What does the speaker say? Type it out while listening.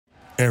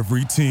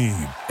Every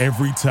team,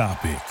 every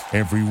topic,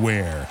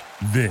 everywhere.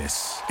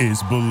 This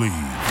is Believe.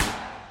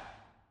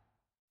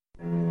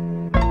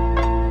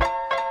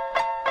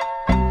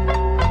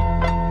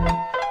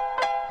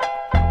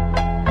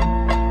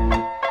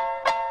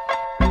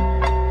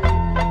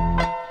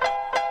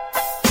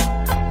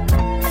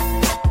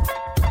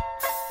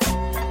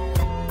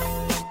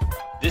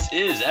 This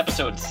is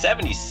episode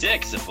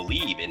 76 of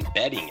Believe in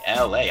Betting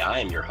LA. I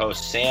am your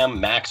host, Sam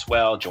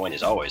Maxwell, joined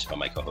as always by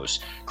my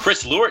co-host,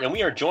 Chris Lewart, and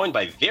we are joined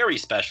by very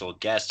special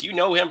guests. You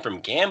know him from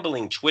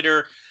gambling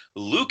Twitter,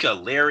 Luca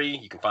Larry.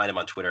 You can find him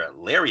on Twitter at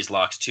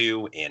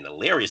Larry'sLocks2 and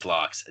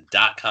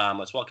Larry'sLocks.com.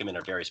 Let's welcome in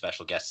our very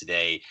special guest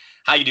today.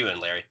 How you doing,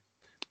 Larry?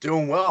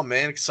 Doing well,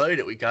 man.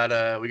 Excited. We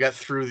got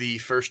through the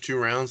first two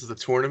rounds of the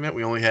tournament.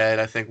 We only had,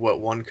 I think,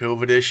 one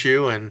COVID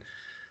issue, and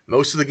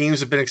most of the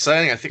games have been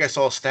exciting. I think I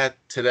saw a stat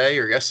today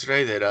or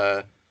yesterday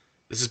that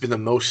this has been the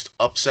most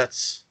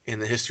upsets in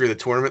the history of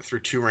the tournament through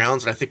two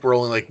rounds, and I think we're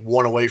only like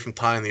one away from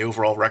tying the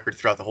overall record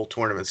throughout the whole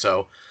tournament.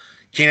 So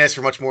can't ask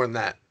for much more than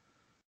that.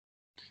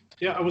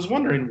 Yeah, I was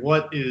wondering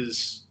what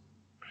is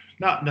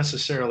not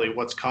necessarily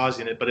what's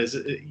causing it, but is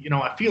it,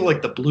 I feel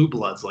like the blue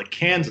bloods, like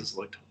Kansas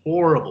looked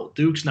horrible.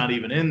 Duke's not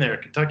even in there.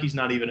 Kentucky's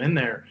not even in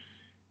there.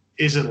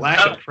 Is it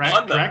lack of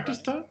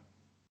practice time?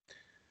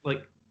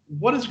 Like,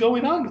 what is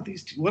going on with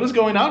these?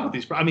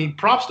 I mean,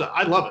 props to,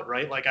 I love it,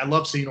 right? Like, I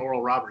love seeing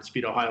Oral Roberts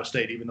beat Ohio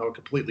State, even though it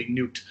completely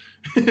nuked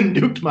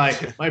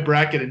my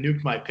bracket and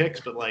nuked my picks.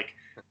 But like,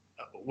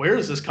 where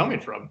is this coming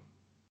from?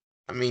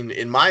 I mean,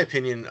 in my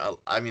opinion,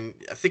 I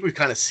think we've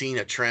kind of seen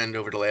a trend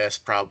over the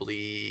last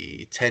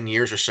probably 10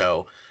 years or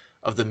so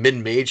of the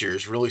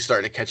mid-majors really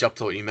starting to catch up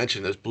to what you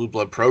mentioned, those blue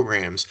blood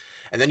programs.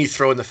 And then you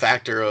throw in the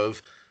factor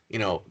of,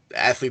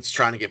 athletes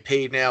trying to get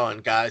paid now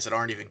and guys that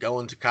aren't even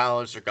going to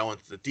college, they're going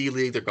to the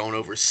D-League, they're going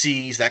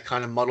overseas. That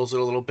kind of muddles it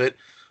a little bit.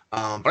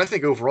 But I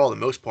think overall, the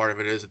most part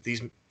of it is that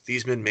these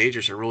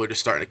mid-majors are really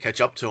just starting to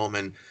catch up to them,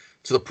 and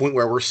to the point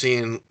where we're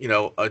seeing,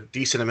 a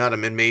decent amount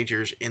of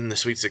mid-majors in the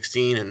Sweet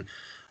 16. And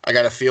I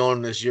got a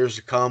feeling as years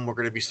to come, we're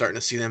going to be starting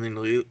to see them in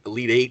the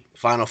Elite Eight,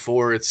 Final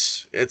Four.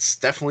 It's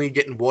definitely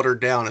getting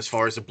watered down as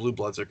far as the blue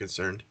bloods are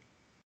concerned.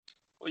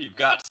 Well, you've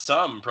got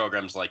some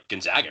programs like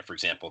Gonzaga, for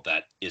example,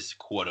 that is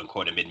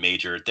quote-unquote a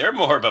mid-major. They're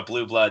more of a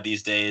blue blood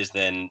these days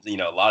than, a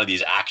lot of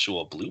these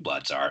actual blue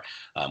bloods are.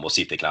 We'll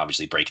see if they can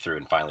obviously break through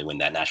and finally win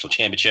that national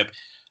championship.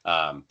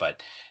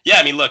 But, yeah,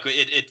 I mean, look,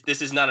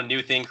 this is not a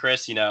new thing,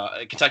 Chris.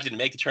 Kentucky didn't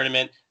make the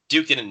tournament.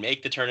 Duke didn't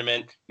make the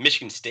tournament.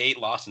 Michigan State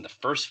lost in the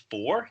first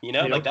four,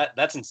 Yep. Like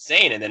that's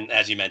insane. And then,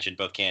 as you mentioned,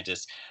 both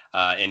Kansas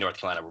and North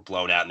Carolina were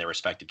blown out in their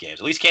respective games.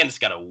 At least Kansas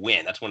got a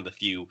win. That's one of the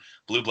few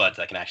blue bloods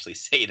that can actually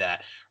say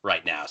that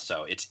right now.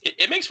 So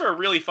it makes for a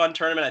really fun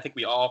tournament. I think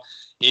we all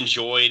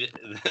enjoyed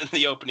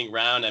the opening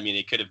round. I mean,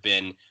 it could have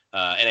been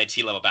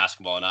NIT level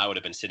basketball, and I would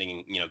have been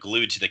sitting,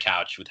 glued to the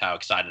couch with how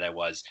excited I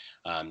was.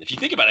 If you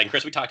think about it, and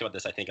Chris, we talked about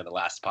this, I think, on the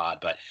last pod,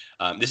 but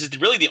this is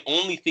really the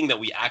only thing that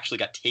we actually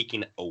got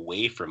taken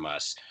away from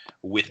us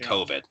with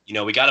COVID.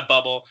 We got a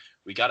bubble,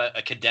 we got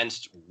a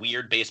condensed,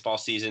 weird baseball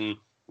season.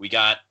 We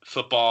got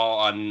football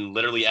on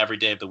literally every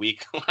day of the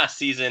week last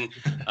season.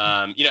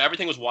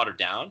 Everything was watered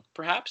down,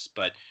 perhaps,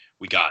 but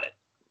we got it.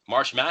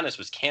 March Madness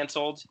was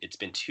canceled. It's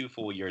been 2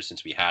 full years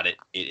since we had it.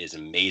 It is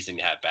amazing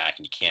to have back,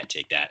 and you can't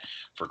take that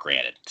for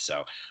granted.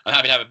 So I'm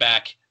happy to have it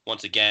back.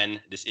 Once again,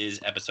 this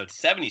is episode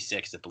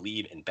 76 of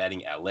Believe in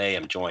Betting LA.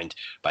 I'm joined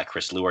by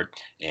Chris Lewart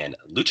and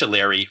Lucha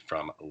Larry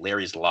from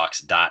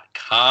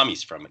Larry'sLocks.com.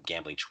 He's from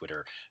gambling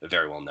Twitter, a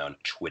very well-known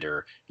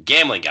Twitter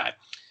gambling guy.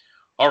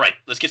 All right,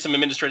 let's get some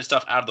administrative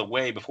stuff out of the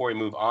way before we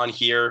move on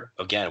here.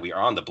 Again, we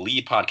are on the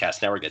Believe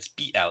Podcast Network. That's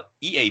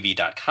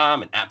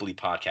BLEAV.com and at Believe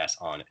Podcast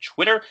on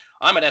Twitter.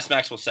 I'm at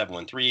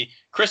SMaxwell713.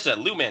 Chris is at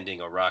Lou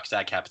Mandingo Rock.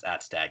 StagCap is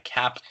at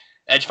StagCap.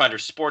 Edgefinder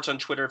Sports on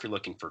Twitter if you're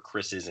looking for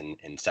Chris's and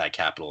Stag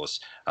Capital's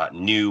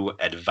new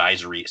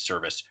advisory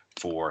service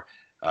for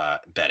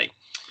betting.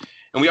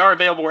 And we are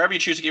available wherever you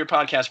choose to get your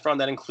podcast from.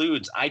 That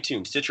includes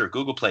iTunes, Stitcher,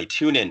 Google Play,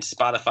 TuneIn,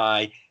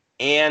 Spotify,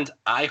 and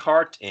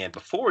iHeart. And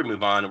before we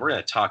move on, we're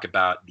going to talk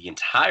about the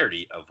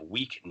entirety of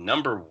weekend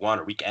number one,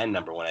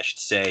 I should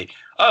say,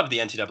 of the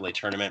NCAA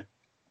tournament.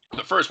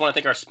 But first, I want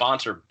to thank our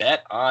sponsor,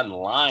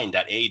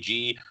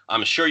 BetOnline.ag.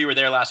 I'm sure you were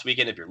there last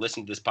weekend. If you're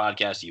listening to this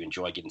podcast, you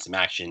enjoy getting some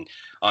action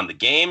on the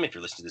game. If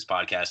you're listening to this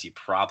podcast, you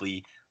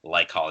probably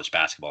like college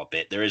basketball a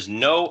bit. There is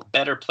no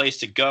better place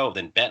to go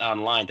than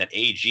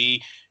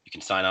BetOnline.ag. You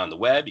can sign on the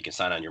web. You can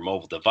sign on your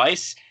mobile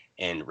device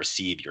and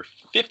receive your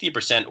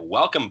 50%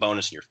 welcome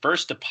bonus in your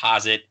first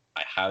deposit.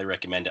 I highly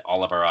recommend it.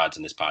 All of our odds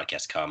in this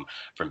podcast come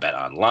from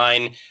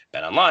BetOnline.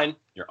 BetOnline,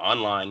 your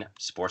online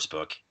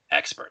sportsbook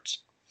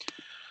experts.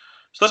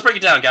 So let's break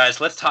it down, guys.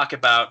 Let's talk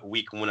about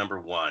week number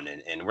one.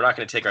 And we're not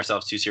going to take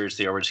ourselves too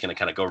seriously, or we're just going to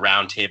kind of go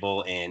round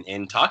table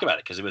and talk about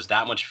it because it was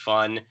that much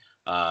fun.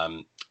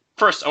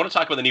 first, I want to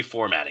talk about the new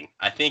formatting.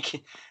 I think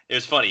it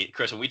was funny,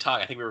 Chris, when we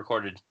talked, I think we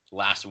recorded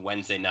last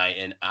Wednesday night,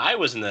 and I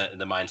was in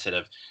the mindset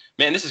of,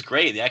 man, this is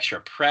great. The extra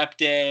prep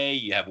day.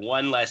 You have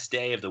one less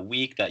day of the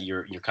week that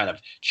you're kind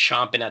of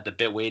chomping at the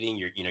bit waiting.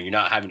 You're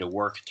not having to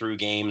work through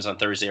games on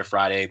Thursday or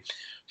Friday.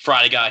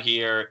 Friday got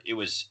here. It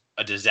was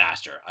a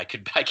disaster. I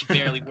could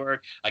barely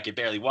work. I could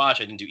barely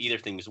watch. I didn't do either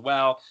things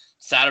well.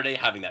 Saturday,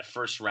 having that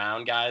first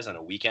round, guys, on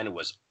a weekend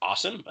was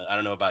awesome. I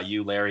don't know about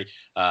you, Larry,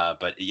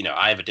 but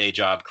I have a day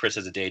job. Chris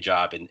has a day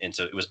job, and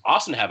so it was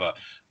awesome to have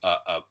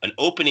an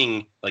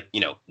opening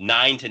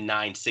 9 to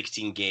 9,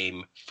 16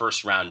 game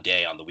first round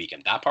day on the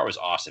weekend. That part was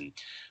awesome.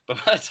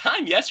 But by the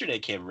time yesterday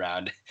came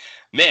around,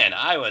 man,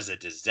 I was a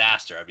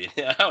disaster. I mean,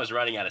 I was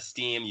running out of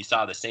steam. You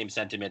saw the same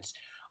sentiments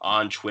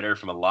on Twitter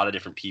from a lot of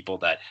different people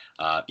that,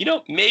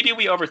 maybe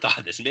we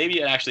overthought this. Maybe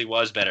it actually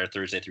was better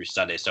Thursday through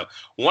Sunday. So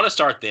want to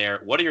start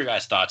there. What are your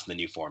guys' thoughts on the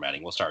new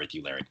formatting? We'll start with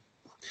you, Larry.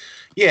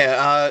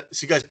 Yeah,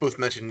 so you guys both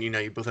mentioned,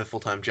 you both have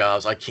full-time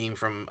jobs. I came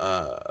from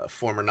a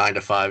former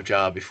 9-to-5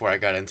 job before I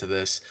got into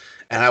this,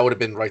 and I would have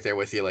been right there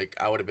with you. Like,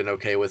 I would have been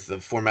okay with the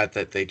format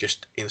that they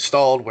just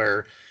installed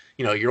where,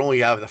 you only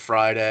have the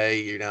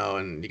Friday,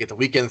 and you get the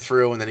weekend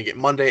through, and then you get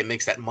Monday. It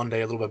makes that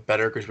Monday a little bit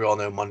better because we all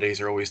know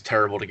Mondays are always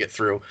terrible to get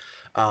through.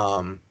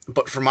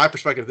 But from my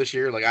perspective this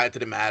year, it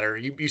didn't matter.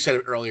 You said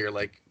it earlier,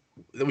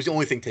 that was the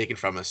only thing taken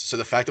from us. So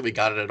the fact that we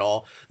got it at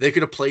all, they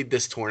could have played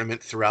this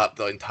tournament throughout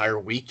the entire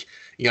week.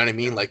 You know what I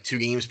mean? Like 2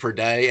 games per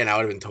day, and I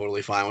would have been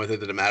totally fine with it. It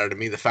didn't matter to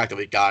me. The fact that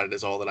we got it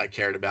is all that I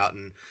cared about.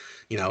 And,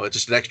 it's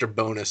just an extra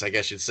bonus, I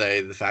guess you'd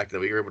say, the fact that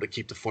we were able to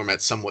keep the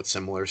format somewhat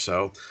similar.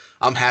 So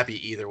I'm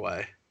happy either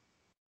way.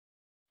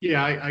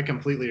 Yeah, I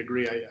completely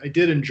agree. I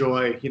did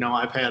enjoy,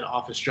 I've had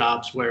office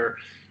jobs where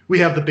we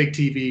have the big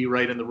TV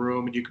right in the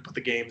room and you can put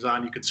the games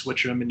on, you can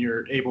switch them, and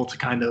you're able to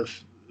kind of,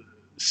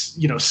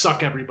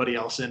 suck everybody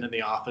else in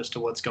the office to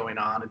what's going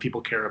on, and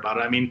people care about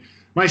it. I mean,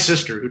 my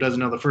sister, who doesn't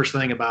know the first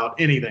thing about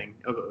anything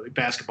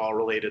basketball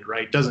related,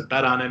 right, doesn't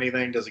bet on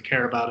anything, doesn't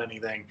care about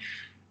anything,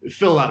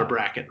 fill out a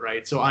bracket,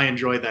 right? So I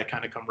enjoyed that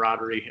kind of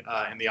camaraderie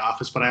in the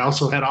office, but I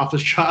also had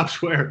office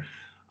jobs where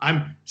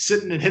I'm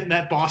sitting and hitting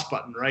that boss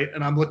button, right?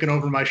 And I'm looking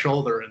over my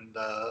shoulder, and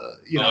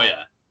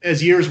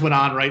as years went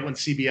on, right, when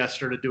CBS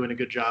started doing a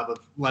good job of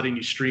letting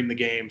you stream the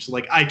games,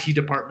 like IT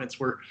departments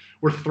were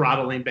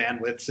throttling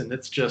bandwidths, and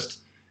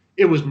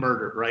it was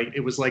murder, right?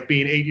 It was like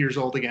being 8 years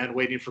old again,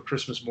 waiting for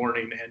Christmas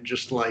morning, and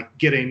just like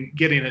getting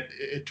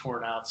it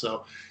torn out.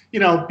 So,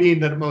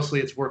 being that mostly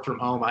it's work from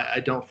home, I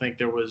don't think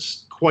there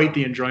was quite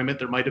the enjoyment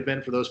there might have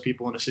been for those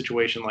people in a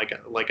situation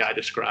like I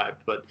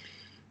described, but.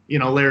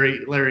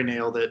 Larry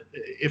nailed it.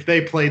 If they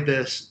played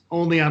this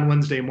only on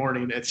Wednesday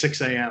morning at 6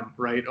 a.m.,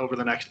 right, over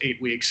the next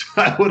 8 weeks,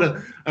 I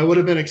would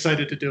have been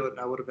excited to do it, and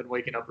I would have been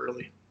waking up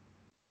early.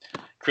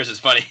 Chris,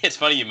 it's funny. It's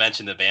funny you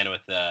mentioned the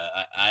bandwidth.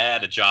 I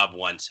had a job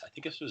once. I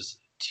think this was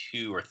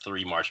 2 or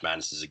 3 March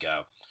Madnesses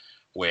ago,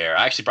 where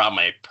I actually brought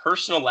my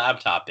personal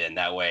laptop in.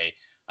 That way,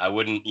 I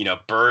wouldn't,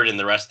 burden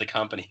the rest of the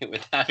company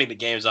with having the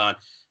games on.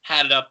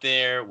 Had it up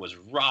there, was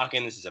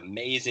rocking. This is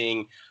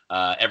amazing.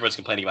 Everyone's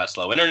complaining about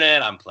slow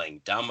internet. I'm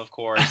playing dumb, of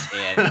course.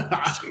 And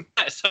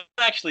so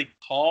I actually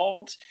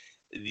called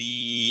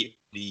the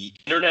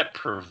internet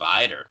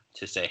provider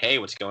to say, hey,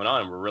 what's going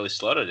on? We're really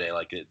slow today.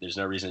 Like, there's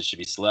no reason it should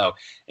be slow.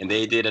 And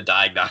they did a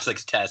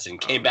diagnostics test and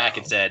came back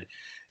and said,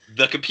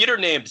 the computer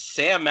named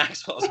Sam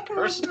Maxwell's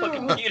personal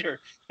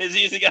computer is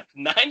using up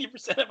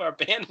 90% of our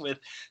bandwidth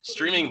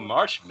streaming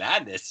March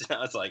Madness. And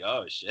I was like,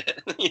 oh,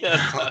 shit.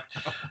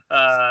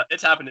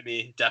 It's happened to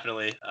me,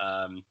 definitely.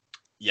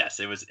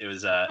 Yes, it was.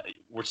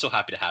 We're still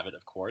happy to have it,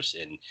 of course.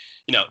 And,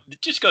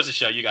 it just goes to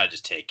show you got to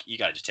just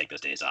take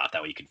those days off.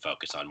 That way you can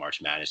focus on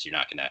March Madness. You're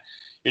not going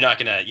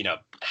to,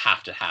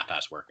 have to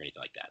half-ass work or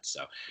anything like that.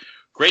 So,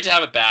 great to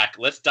have it back.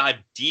 Let's dive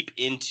deep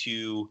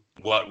into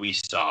what we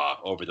saw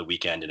over the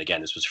weekend. And again,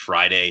 this was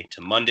Friday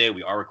to Monday.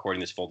 We are recording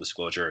this, full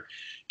disclosure,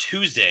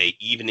 Tuesday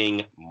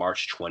evening,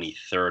 March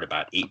 23rd,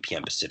 about 8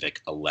 p.m.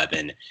 Pacific,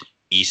 11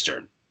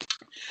 Eastern.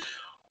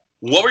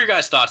 What were your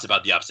guys' thoughts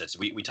about the upsets?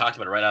 We talked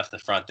about it right off the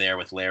front there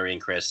with Larry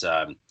and Chris.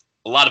 A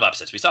lot of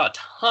upsets. We saw a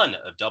ton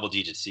of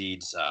double-digit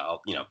seeds.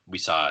 We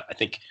saw, I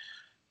think,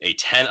 a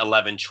 10,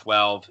 11,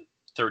 12,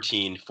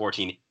 13,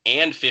 14,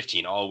 and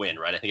 15 all win,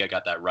 right? I think I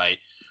got that right.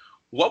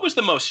 What was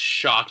the most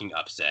shocking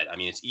upset? I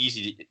mean, it's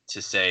easy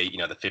to say,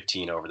 the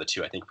 15 over the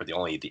 2. I think for the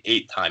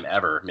 8th time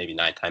ever, maybe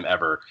 9th time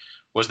ever,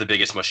 was the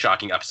biggest, most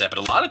shocking upset. But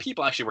a lot of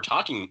people actually were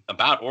talking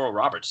about Oral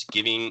Roberts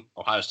giving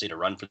Ohio State a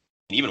run for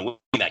and even winning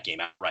that game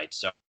outright.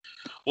 So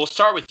we'll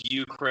start with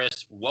you,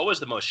 Chris. What was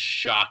the most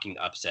shocking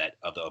upset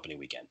of the opening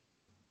weekend?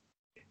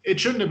 It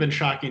shouldn't have been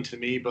shocking to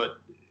me, but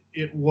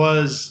it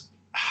was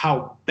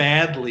how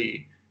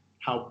badly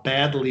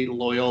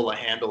Loyola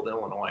handled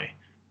Illinois.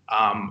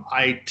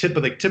 I tip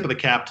of the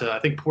cap to, I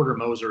think, Porter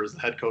Moser is the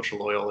head coach of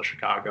Loyola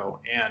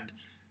Chicago, and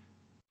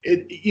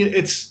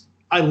it's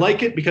I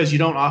like it because you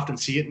don't often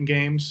see it in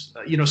games.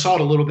 Saw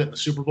it a little bit in the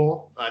Super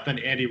Bowl. I think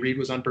Andy Reid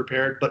was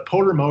unprepared, but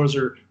Porter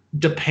Moser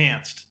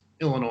depantsed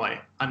Illinois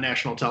on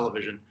national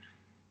television,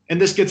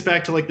 and this gets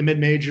back to like the mid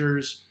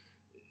majors.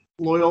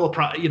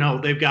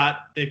 Loyola, they've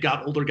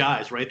got older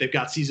guys, right? They've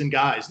got seasoned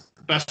guys.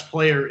 The best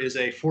player is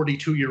a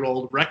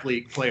 42-year-old rec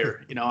league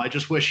player. I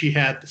just wish he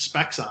had the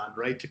specs on,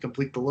 right, to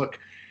complete the look.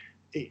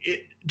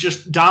 It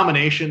just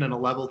domination at a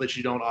level that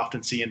you don't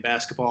often see in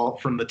basketball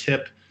from the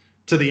tip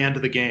to the end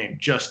of the game,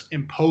 just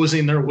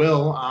imposing their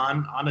will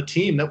on a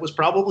team that was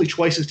probably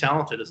twice as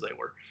talented as they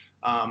were.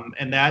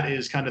 And that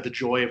is kind of the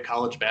joy of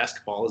college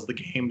basketball, is the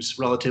games,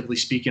 relatively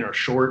speaking, are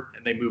short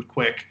and they move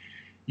quick.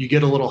 You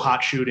get a little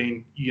hot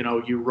shooting, you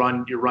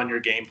run your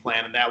game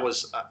plan. And that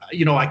was,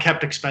 I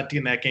kept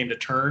expecting that game to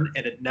turn,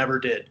 and it never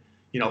did.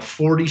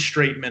 40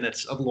 straight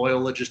minutes of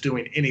Loyola just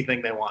doing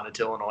anything they wanted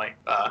to Illinois.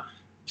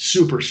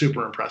 Super,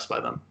 super impressed by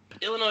them.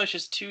 Illinois is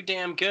just too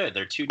damn good.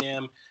 They're too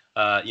damn,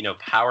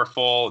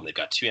 powerful, and they've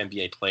got 2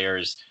 NBA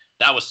players.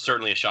 That was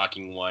certainly a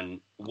shocking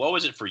one. What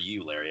was it for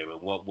you, Larry? I mean,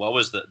 what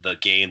was the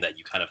game that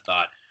you kind of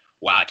thought,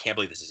 wow, I can't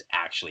believe this is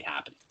actually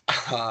happening?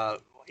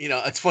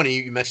 It's funny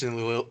you mentioned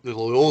the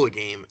Loyola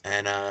game,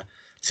 and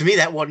to me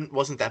that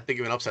wasn't that big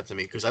of an upset to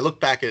me, because I look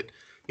back at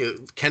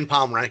Ken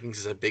Palm rankings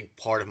is a big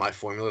part of my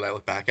formula that I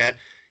look back at.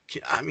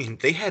 I mean,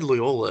 they had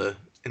Loyola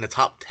in the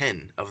top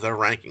 10 of their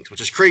rankings,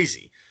 which is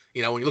crazy.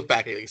 When you look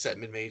back at it, like you said,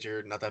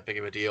 mid-major, not that big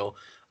of a deal.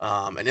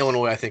 And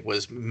Illinois, I think,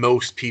 was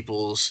most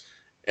people's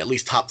at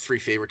least top 3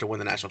 favorite to win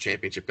the national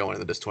championship going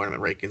into this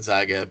tournament, right?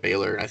 Gonzaga,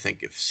 Baylor, and I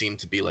think it seemed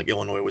to be like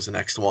Illinois was the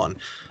next one.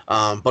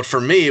 But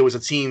for me, it was a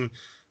team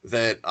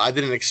that I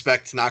didn't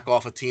expect to knock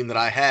off a team that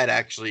I had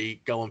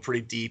actually going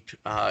pretty deep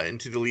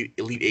into the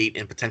Elite Eight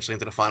and potentially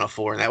into the Final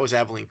Four, and that was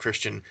Abilene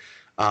Christian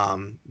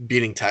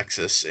beating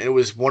Texas. It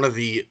was one of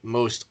the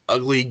most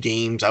ugly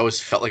games I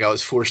felt like I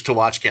was forced to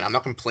watch again. I'm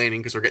not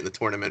complaining because we're getting the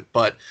tournament,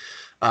 but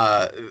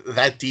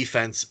that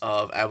defense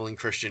of Abilene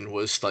Christian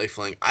was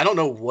stifling. I don't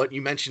know what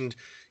you mentioned,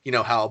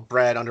 how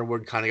Brad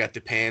Underwood kind of got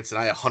the pants, and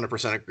I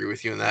 100% agree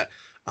with you in that.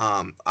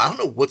 I don't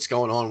know what's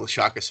going on with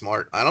Shaka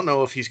Smart. I don't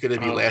know if he's going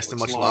to be lasting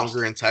much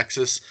longer in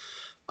Texas.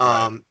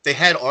 Right. They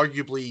had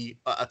arguably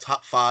a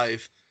top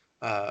 5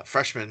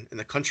 freshman in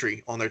the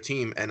country on their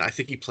team, and I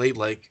think he played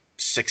like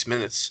 6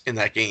 minutes in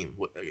that game.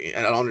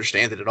 And I don't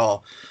understand it at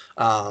all.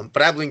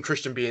 But Abilene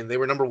Christian they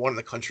were number 1 in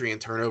the country in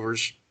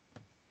turnovers.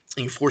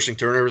 Forcing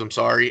turnovers, I'm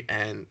sorry,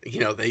 and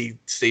they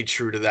stayed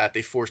true to that.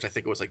 They forced, I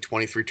think it was like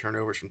 23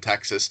 turnovers from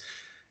Texas,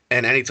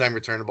 and anytime you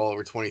return the ball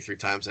over 23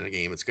 times in a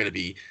game, it's going to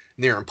be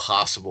near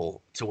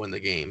impossible to win the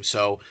game.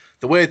 So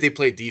the way that they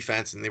played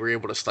defense and they were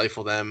able to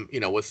stifle them,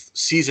 with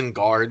seasoned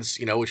guards,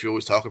 which we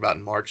always talk about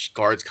in March,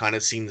 guards kind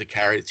of seem to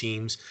carry the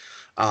teams.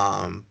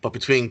 But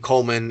between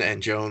Coleman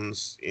and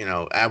Jones,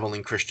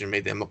 Abilene Christian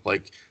made them look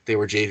like they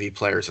were JV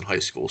players in high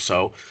school.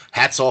 So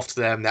hats off to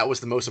them. That was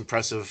the most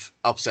impressive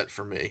upset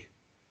for me.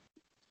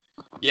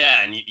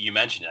 Yeah, and you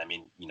mentioned it. I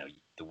mean,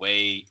 the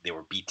way they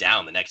were beat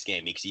down the next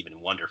game makes you even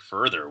wonder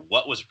further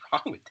what was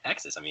wrong with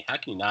Texas. I mean, how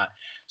can you not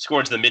score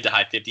into the mid to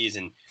high 50s?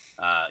 And,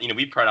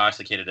 we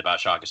prognosticated about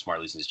Shaka Smart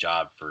losing his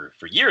job for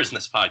years in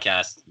this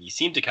podcast. He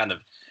seemed to kind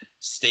of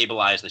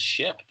stabilize the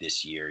ship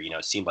this year.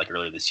 It seemed like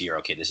earlier this year,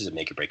 okay, this is a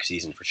make or break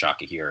season for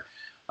Shaka here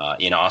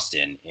in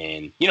Austin.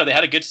 And, they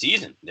had a good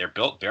season. They're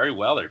built very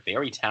well. They're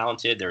very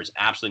talented. There's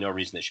absolutely no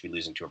reason they should be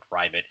losing to a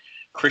private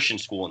Christian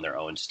school in their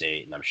own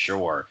state. And I'm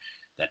sure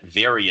that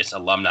various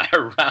alumni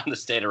around the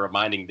state are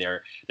reminding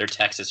their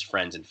Texas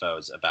friends and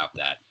foes about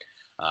that.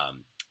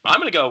 I'm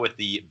going to go with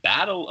the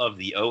Battle of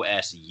the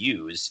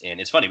OSUs. And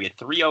it's funny, we had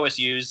 3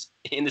 OSUs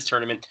in this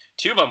tournament,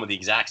 2 of them with the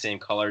exact same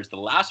colors. The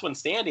last one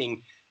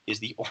standing is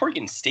the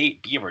Oregon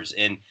State Beavers.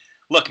 And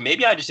look,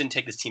 maybe I just didn't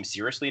take this team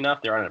seriously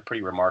enough. They're on a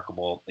pretty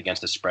remarkable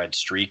against the spread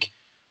streak.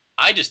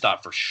 I just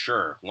thought for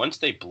sure once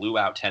they blew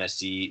out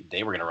Tennessee,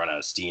 they were going to run out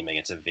of steam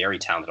against a very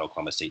talented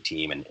Oklahoma State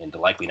team and the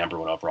likely number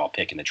 1 overall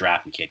pick in the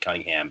draft in Cade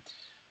Cunningham.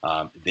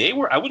 They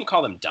were, I wouldn't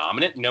call them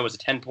dominant. It was a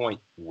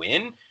 10-point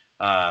win.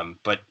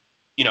 But,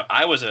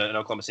 I was an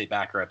Oklahoma State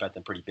backer. I bet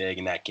them pretty big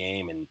in that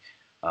game. And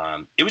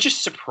it was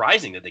just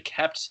surprising that they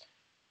kept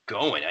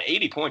going.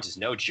 80 points is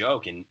no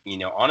joke. And,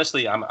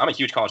 honestly, I'm a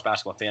huge college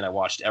basketball fan. I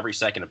watched every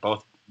second of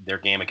both their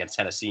game against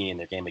Tennessee and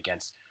their game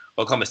against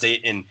Oklahoma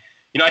State. And,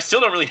 I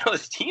still don't really know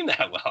this team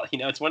that well.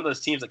 It's one of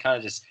those teams that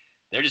kind of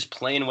they're just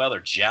playing well.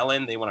 They're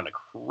gelling. They went on a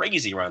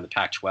crazy run in the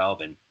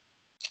Pac-12. And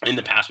in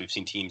the past, we've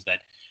seen teams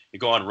that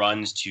go on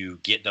runs to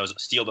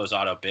steal those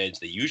auto bids.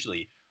 They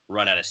usually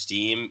run out of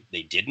steam.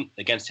 They didn't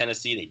against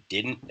Tennessee. They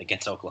didn't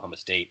against Oklahoma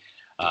State.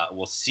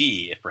 We'll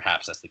see if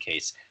perhaps that's the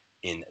case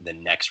in the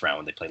next round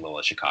when they play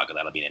Loyola Chicago.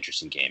 That'll be an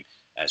interesting game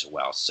as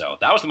well. So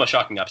that was the most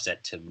shocking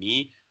upset to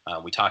me.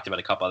 We talked about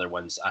a couple other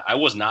ones. I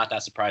was not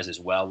that surprised as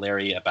well,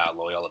 Larry, about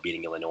Loyola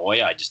beating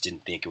Illinois. I just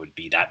didn't think it would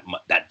be that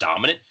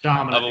dominant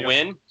of a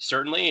win,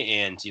 certainly.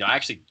 And, I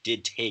actually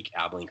did take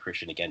Abilene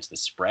Christian against the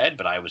spread,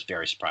 but I was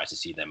very surprised to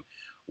see them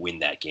win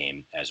that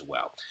game as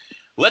well.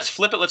 Let's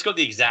flip it. Let's go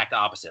the exact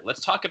opposite.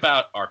 Let's talk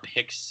about our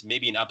picks,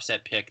 maybe an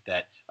upset pick,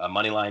 a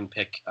money line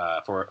pick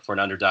for an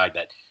underdog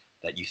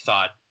that you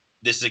thought,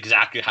 this is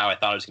exactly how I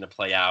thought it was going to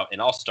play out.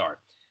 And I'll start.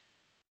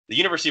 The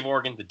University of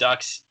Oregon, the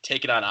Ducks,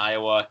 take it on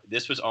Iowa.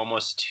 This was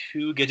almost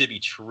too good to be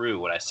true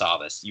when I saw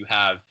this. You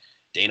have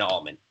Dana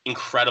Altman,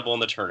 incredible in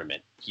the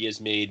tournament. He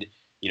has made,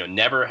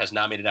 has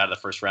not made it out of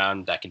the first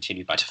round. That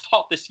continued by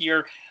default this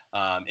year.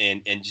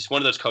 And just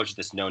one of those coaches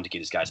that's known to get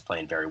his guys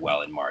playing very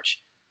well in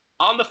March.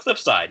 On the flip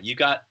side, you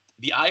got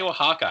the Iowa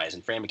Hawkeyes,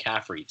 and Fran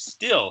McCaffrey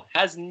still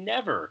has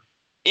never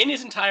in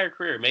his entire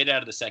career made it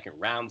out of the second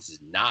round. This is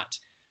not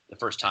the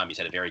first time he's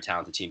had a very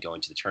talented team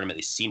going to the tournament.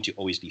 They seem to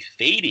always be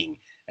fading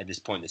at this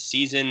point in the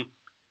season.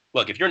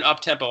 Look, if you're an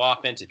up-tempo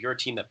offense, if you're a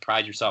team that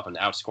prides yourself on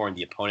outscoring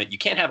the opponent, you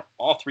can't have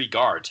all three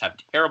guards have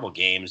terrible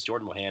games.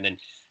 Jordan Bohannon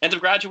ends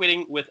up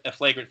graduating with a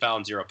flagrant foul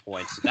and 0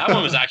 points. That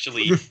one was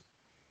actually,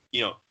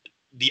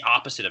 the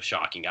opposite of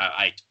shocking.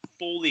 I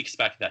fully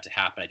expected that to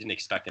happen. I didn't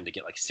expect them to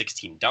get like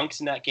 16 dunks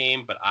in that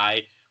game, but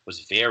I was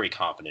very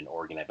confident in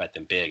Oregon. I bet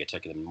them big. I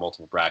took them in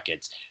multiple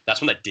brackets.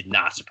 That's one that did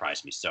not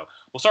surprise me. So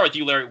we'll start with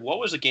you, Larry. What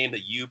was a game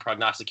that you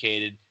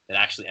prognosticated that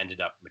actually ended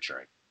up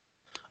maturing?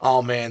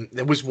 Oh, man,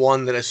 there was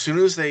one that as soon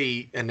as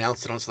they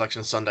announced it on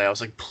Selection Sunday, I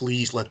was like,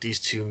 please let these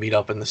two meet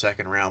up in the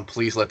second round.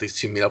 Please let these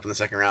two meet up in the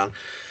second round.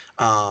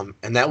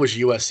 And that was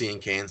USC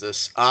and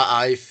Kansas.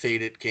 I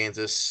faded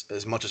Kansas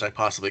as much as I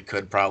possibly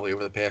could probably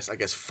over the past,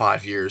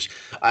 5 years.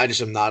 I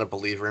just am not a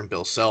believer in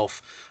Bill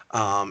Self.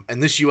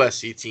 And this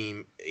USC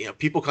team,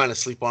 people kind of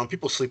sleep on.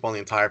 People sleep on the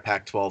entire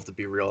Pac-12, to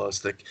be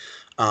realistic.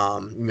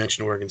 You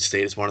mentioned Oregon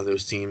State as one of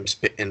those teams,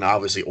 and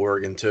obviously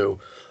Oregon too.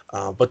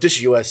 But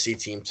this USC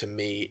team, to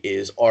me,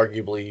 is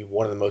arguably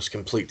one of the most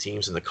complete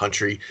teams in the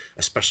country,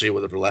 especially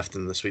with it left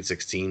in the Sweet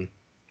 16.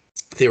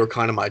 They were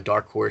kind of my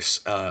dark horse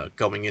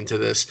going into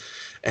this.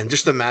 And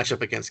just the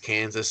matchup against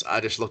Kansas, I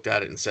just looked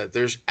at it and said,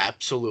 there's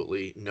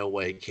absolutely no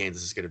way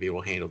Kansas is going to be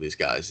able to handle these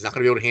guys. He's not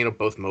going to be able to handle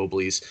both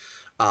Mobleys.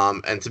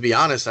 And to be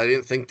honest, I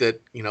didn't think that,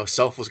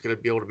 Self was going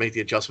to be able to make the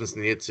adjustments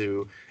needed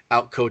to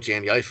outcoach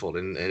Andy Eifeld.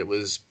 And it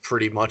was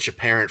pretty much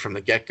apparent from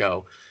the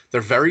get-go.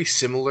 They're very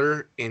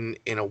similar in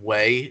a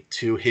way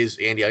to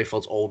Andy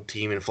Eifeld's old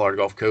team in Florida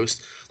Gulf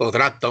Coast. Look,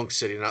 they're not Dunk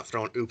City. They're not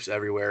throwing oops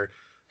everywhere.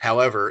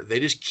 However,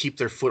 they just keep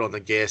their foot on the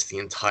gas the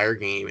entire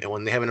game, and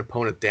when they have an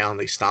opponent down,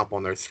 they stomp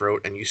on their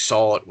throat, and you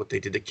saw it, what they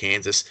did to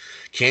Kansas.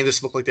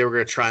 Kansas looked like they were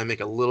going to try and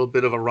make a little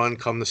bit of a run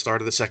come the start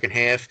of the second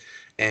half,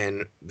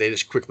 and they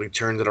just quickly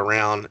turned it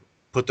around,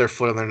 put their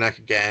foot on their neck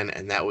again,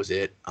 and that was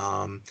it.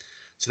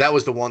 So that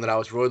was the one that I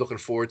was really looking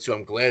forward to.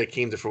 I'm glad it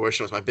came to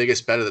fruition. It was my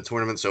biggest bet of the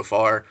tournament so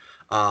far.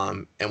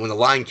 And when the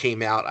line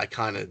came out, I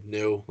kind of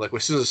knew, like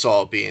as soon as I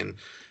saw it being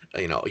 –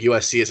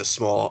 USC is a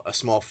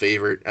small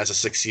favorite as a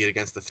 6 seed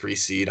against the 3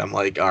 seed. I'm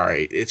like, all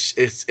right,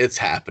 it's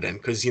happening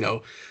because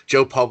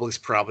Joe Public's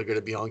probably going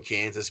to be on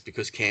Kansas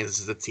because Kansas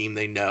is the team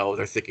they know.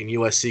 They're thinking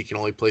USC can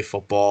only play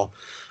football.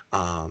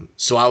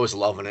 So I was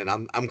loving it.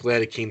 I'm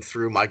glad it came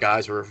through. My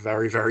guys were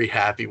very, very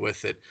happy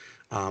with it.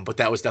 But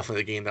that was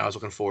definitely the game that I was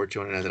looking forward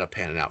to, and it ended up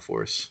panning out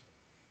for us.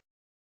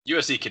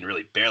 USC can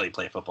really barely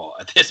play football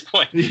at this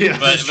point. Yeah,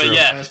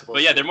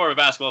 but yeah, they're more of a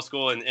basketball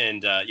school,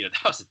 and that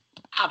was an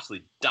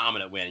absolutely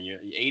dominant win.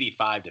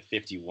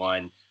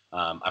 85-51.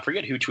 I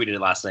forget who tweeted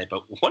it last night,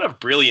 but what a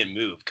brilliant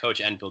move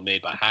Coach Enfield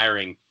made by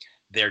hiring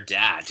their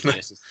dad to be an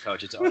assistant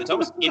coach. It's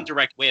almost an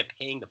indirect way of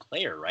paying the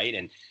player, right?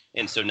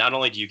 And so not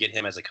only do you get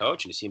him as a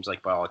coach, and it seems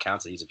like by all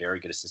accounts that he's a very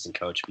good assistant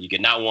coach, but you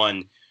get not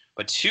one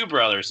but two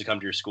brothers to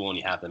come to your school, and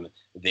you have them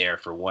there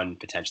for one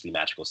potentially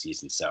magical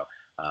season. So.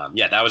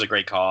 That was a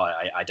great call.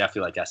 I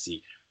definitely like SC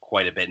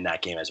quite a bit in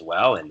that game as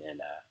well, and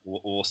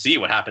we'll see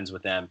what happens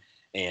with them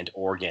and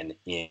Oregon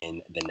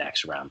in the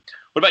next round.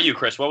 What about you,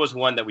 Chris? What was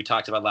one that we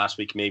talked about last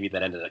week, maybe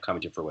that ended up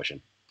coming to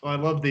fruition? Well, I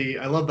love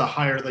the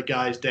hire the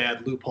guy's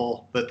dad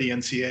loophole that the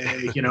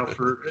NCAA,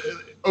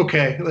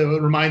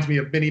 it reminds me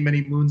of many,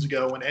 many moons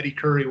ago when Eddie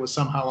Curry was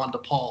somehow on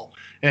DePaul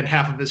and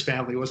half of his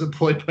family was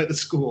employed by the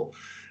school.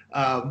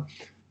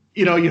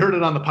 You heard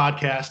it on the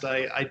podcast.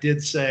 I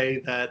did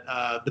say that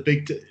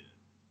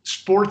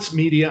sports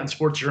media and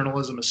sports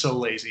journalism is so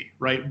lazy,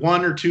 right?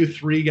 1 or 2,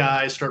 3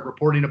 guys start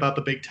reporting about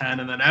the Big Ten,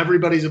 and then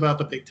everybody's about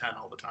the Big Ten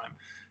all the time.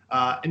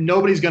 And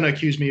nobody's going to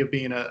accuse me of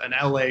being an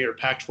LA or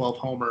Pac-12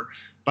 homer,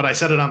 but I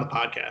said it on the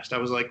podcast. I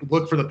was like,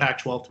 look for the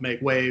Pac-12 to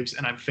make waves,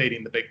 and I'm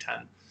fading the Big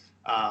Ten.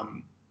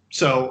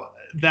 So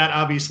that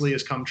obviously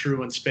has come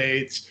true in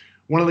spades.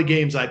 One of the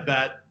games I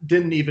bet,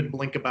 didn't even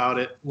blink about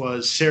it,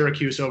 was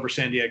Syracuse over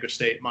San Diego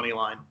State money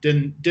line.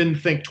 Didn't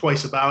think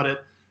twice about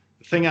it.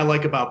 The thing I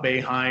like about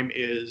Boeheim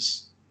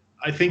is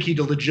I think he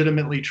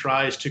legitimately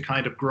tries to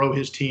kind of grow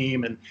his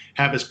team and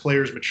have his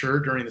players mature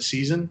during the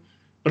season.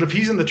 But if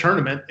he's in the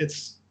tournament,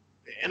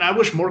 and I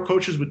wish more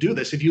coaches would do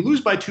this. If you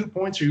lose by 2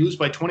 points or you lose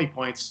by 20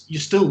 points, you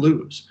still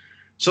lose.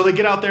 So they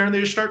get out there and they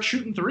just start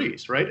shooting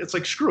threes, right? It's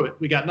like, screw it.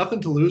 We got nothing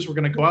to lose. We're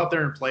going to go out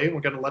there and play, and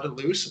we're going to let it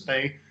loose.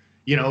 And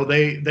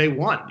they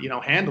won,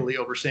 handily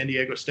over San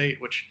Diego State,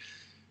 which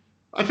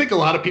I think a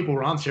lot of people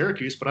were on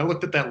Syracuse, but I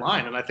looked at that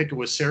line and I think it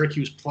was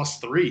Syracuse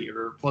 +3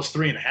 or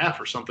 +3.5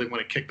 or something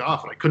when it kicked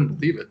off, and I couldn't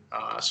believe it.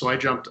 So I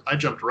jumped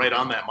right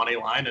on that money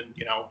line, and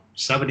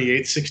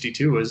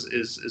 78-62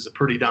 is a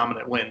pretty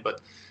dominant win.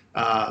 But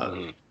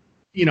I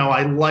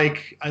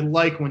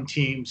like when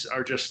teams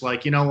are just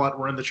like, you know what,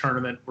 we're in the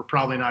tournament, we're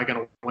probably not going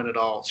to win it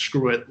all.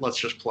 Screw it, let's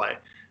just play.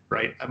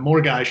 right? More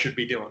guys should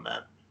be doing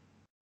that.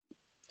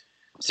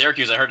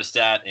 Syracuse, I heard a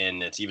stat,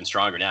 and it's even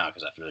stronger now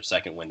because after their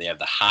second win, they have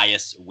the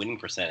highest winning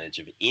percentage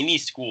of any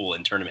school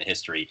in tournament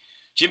history.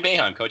 Jim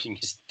Boeheim coaching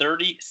his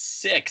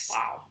 36th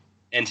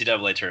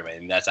NCAA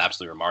tournament, and that's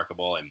absolutely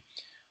remarkable. And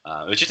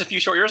it was just a few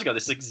short years ago.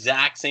 This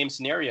exact same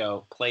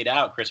scenario played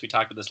out. Chris, we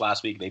talked about this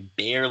last week. They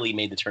barely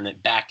made the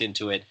tournament, backed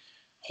into it.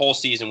 Whole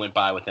season went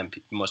by with them.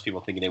 Most people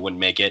thinking they wouldn't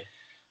make it.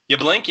 You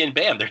blink and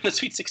bam, they're in the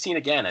Sweet 16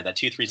 again. And that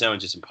 2-3 zone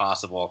is just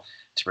impossible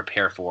to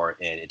prepare for,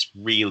 and it's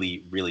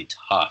really, really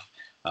tough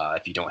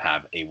if you don't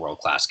have a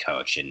world-class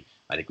coach. And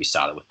I think we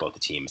saw that with both the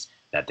teams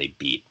that they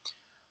beat.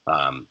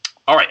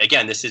 All right,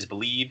 again, this is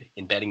Believe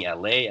in Betting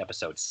LA,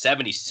 episode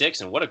 76,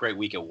 and what a great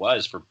week it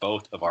was for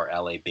both of our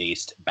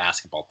LA-based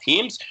basketball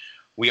teams.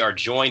 We are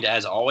joined,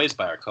 as always,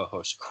 by our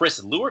co-host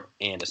Chris Lewert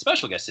and a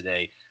special guest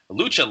today,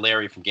 Lucha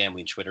Larry from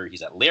Gambling Twitter.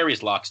 He's at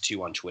Larry's Locks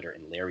 2 on Twitter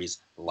and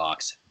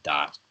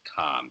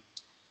Larry'sLocks.com.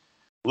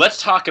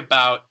 Let's talk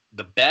about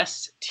the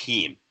best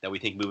team that we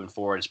think moving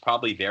forward. It's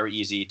probably very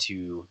easy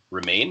to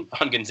remain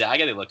on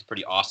Gonzaga. They looked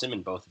pretty awesome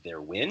in both of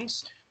their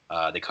wins.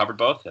 They covered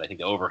both, and I think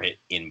they overhit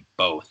in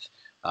both.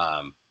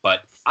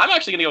 But I'm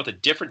actually going to go with a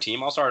different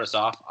team. I'll start us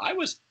off. I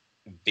was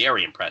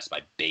very impressed by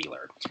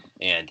Baylor.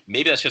 And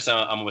maybe that's just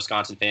I'm a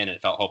Wisconsin fan and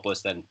it felt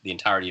hopeless then the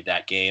entirety of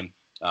that game.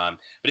 But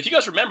if you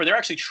guys remember, they're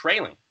actually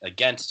trailing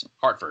against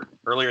Hartford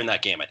earlier in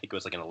that game. I think it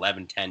was like an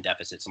 11-10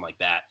 deficit, something like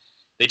that.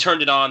 They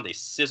turned it on. They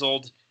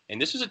sizzled.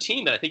 And this was a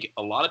team that I think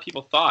a lot of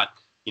people thought,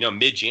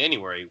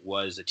 mid-January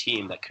was a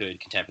team that could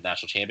contend for the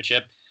national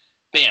championship.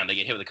 Bam, they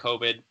get hit with a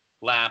COVID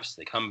lapse.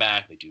 They come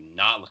back. They do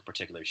not look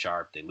particularly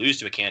sharp. They lose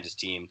to a Kansas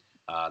team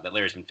that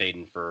Larry's been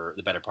fading for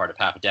the better part of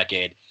half a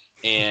decade.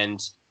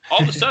 And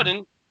all of a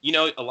sudden,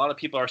 a lot of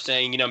people are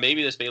saying,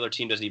 maybe this Baylor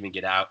team doesn't even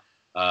get out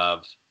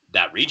of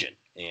that region.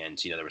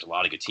 And, there was a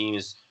lot of good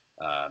teams.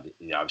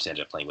 Obviously ended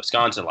up playing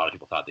Wisconsin. A lot of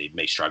people thought they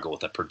may struggle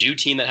with a Purdue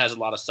team that has a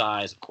lot of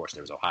size. Of course,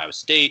 there was Ohio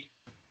State.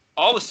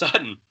 All of a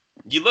sudden,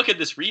 you look at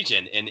this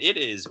region, and it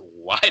is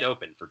wide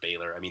open for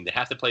Baylor. I mean, they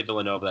have to play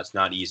Villanova. That's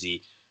not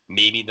easy.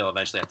 Maybe they'll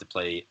eventually have to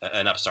play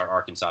an upstart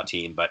Arkansas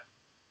team. But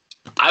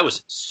I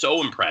was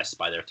so impressed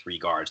by their three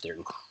guards. They're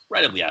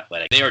incredibly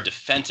athletic. They are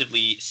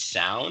defensively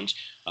sound.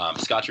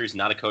 Scott Drew is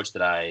not a coach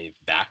that I've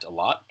backed a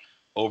lot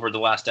over the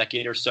last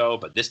decade or so,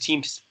 but this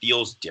team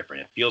feels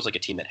different. It feels like a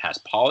team that has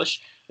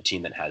polish, a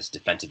team that has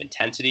defensive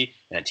intensity,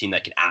 and a team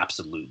that can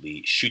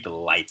absolutely shoot the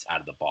lights out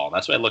of the ball. And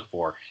that's what I look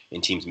for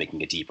in teams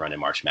making a deep run in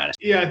March Madness.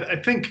 Yeah, I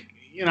think,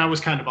 I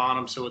was kind of on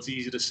them, so it's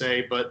easy to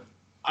say, but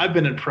I've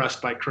been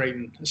impressed by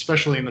Creighton,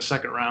 especially in the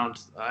second round.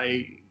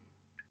 I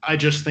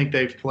just think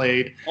they've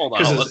played. Hold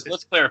on,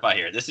 let's clarify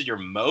here. This is your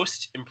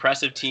most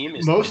impressive team.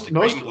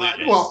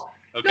 Well,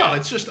 okay. No,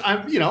 it's just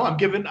I'm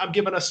giving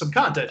us some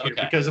content here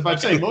because if I'm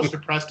saying most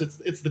impressed,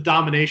 it's the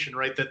domination,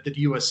 right? That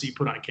USC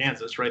put on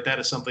Kansas, right? That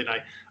is something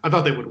I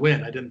thought they would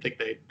win. I didn't think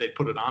they'd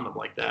put it on them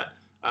like that.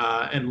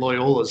 And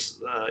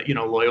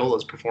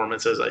Loyola's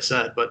performance, as I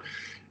said, but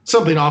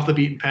something off the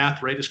beaten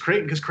path, right? Is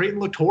Creighton, because Creighton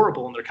looked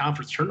horrible in their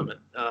conference tournament.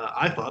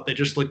 I thought they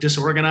just looked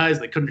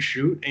disorganized. They couldn't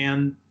shoot,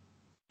 and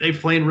they've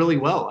played really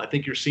well. I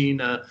think you're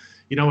seeing,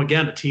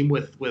 again, a team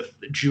with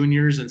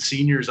juniors and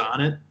seniors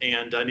on it.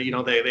 And,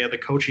 they had the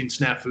coaching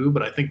snafu,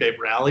 but I think they've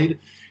rallied.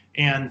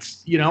 And,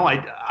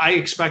 I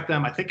expect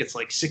them, I think it's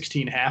like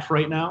 16.5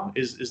 right now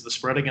is the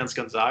spread against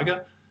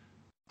Gonzaga.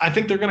 I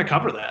think they're going to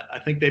cover that. I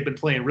think they've been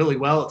playing really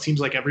well. It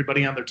seems like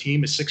everybody on their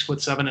team is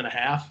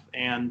 6'7.5",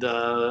 and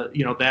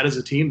that is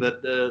a team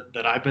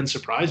that I've been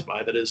surprised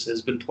by. That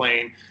has been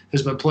playing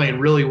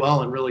really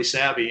well and really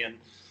savvy. And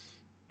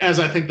as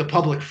I think the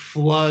public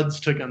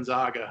floods to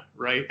Gonzaga,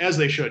 right, as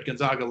they should.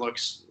 Gonzaga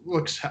looks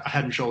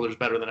head and shoulders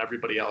better than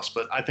everybody else.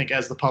 But I think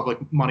as the public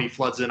money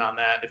floods in on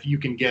that, if you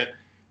can get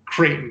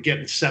Creighton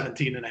getting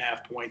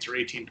 17.5 points or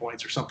 18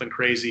 points or something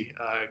crazy,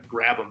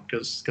 grab them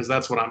because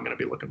that's what I'm going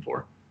to be looking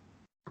for.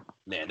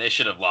 Man, they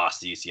should have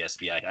lost to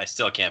UCSB. I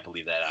still can't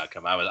believe that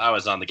outcome. I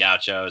was on the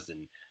Gauchos,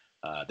 and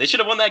they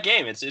should have won that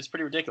game. It's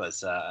pretty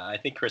ridiculous. I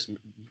think Chris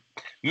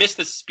missed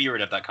the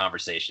spirit of that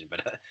conversation,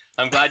 but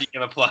I'm glad you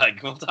gave a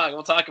plug. We'll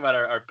talk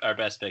about our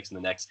best picks in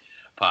the next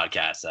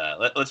podcast.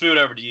 Let's move it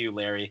over to you,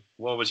 Larry.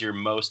 What was your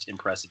most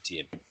impressive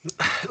team?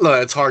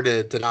 Look, it's hard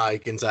to deny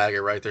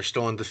Gonzaga, right? They're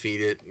still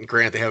undefeated.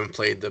 Granted, they haven't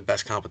played the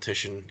best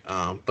competition,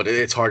 but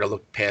it's hard to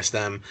look past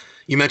them.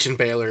 You mentioned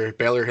Baylor.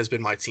 Baylor has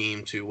been my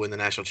team to win the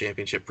national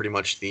championship pretty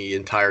much the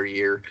entire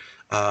year.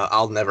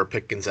 I'll never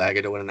pick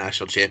Gonzaga to win a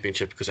national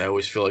championship because I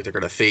always feel like they're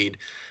going to fade.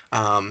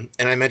 And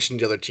I mentioned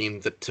the other team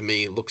that to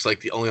me looks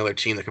like the only other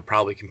team that could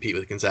probably compete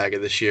with Gonzaga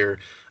this year,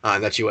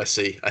 and that's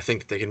USC. I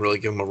think that they can really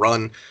give them a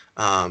run.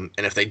 And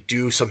if they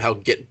do somehow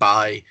get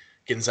by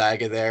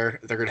Gonzaga there,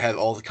 they're going to have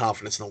all the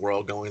confidence in the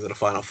world going into the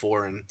Final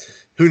Four, and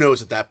who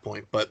knows at that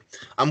point. But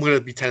I'm going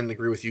to be tending to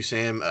agree with you,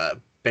 Sam.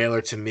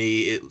 Baylor, to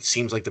me, it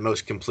seems like the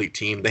most complete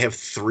team. They have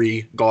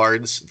 3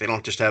 guards. They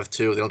don't just have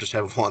 2. They don't just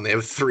have 1. They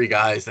have 3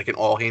 guys that can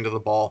all handle the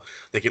ball.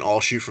 They can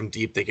all shoot from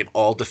deep. They can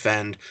all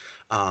defend.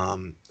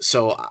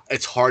 So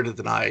it's hard to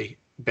deny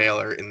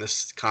Baylor in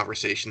this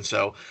conversation.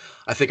 So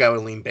I think I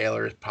would lean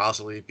Baylor as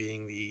possibly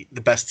being the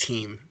best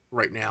team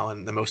right now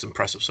and the most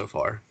impressive so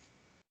far.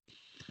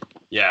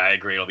 Yeah, I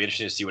agree. It'll be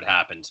interesting to see what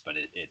happens, but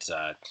it's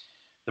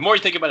the more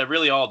you think about it,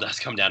 really all does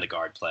come down to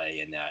guard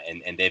play,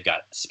 and they've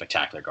got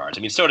spectacular guards.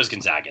 I mean, so does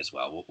Gonzaga as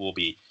well. We'll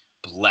be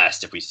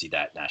blessed if we see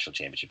that national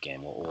championship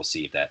game. We'll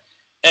see if that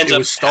ends up. It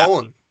was stolen.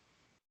 Happening.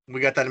 We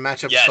got that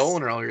matchup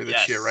stolen earlier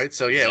this year, right?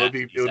 So yeah,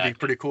 exactly. it would be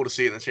pretty cool to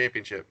see it in the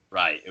championship.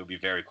 Right, it would be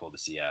very cool to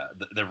see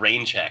the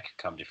rain check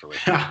come to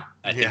fruition.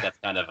 I think that's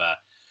kind of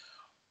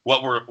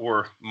what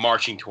we're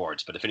marching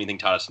towards. But if anything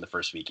taught us in the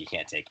first week, you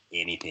can't take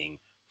anything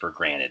for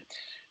granted.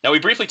 Now, we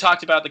briefly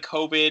talked about the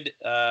COVID.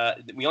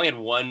 We only had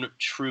one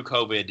true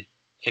COVID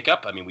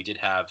hiccup. I mean, we did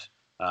have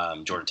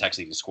Georgia Tech's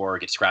leading scorer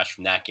get scratched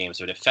from that game,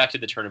 so it affected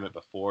the tournament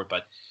before.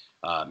 But,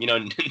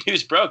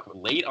 news broke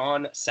late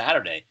on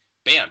Saturday.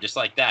 Bam, just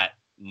like that.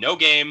 No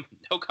game,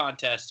 no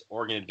contest,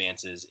 Oregon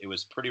advances. It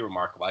was pretty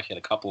remarkable. I actually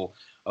had a couple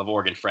of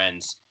Oregon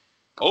friends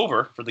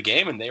over for the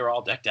game, and they were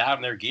all decked out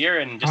in their gear.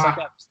 And just like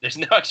that, there's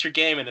no extra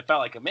game, and it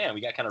felt like, man,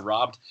 we got kind of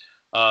robbed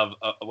of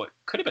what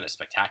could have been a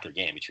spectacular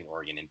game between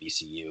Oregon and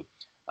VCU.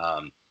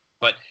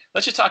 But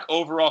let's just talk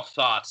overall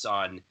thoughts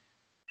on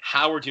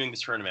how we're doing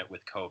this tournament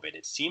with COVID.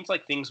 It seems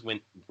like things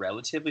went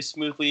relatively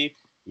smoothly.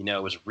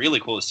 It was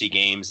really cool to see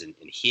games in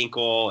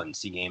Hinkle and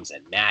see games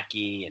at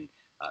Mackey and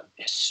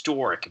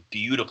historic,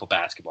 beautiful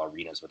basketball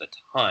arenas with a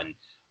ton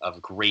of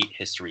great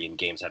history and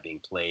games that being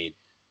played.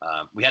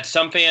 We had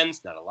some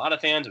fans, not a lot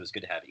of fans. It was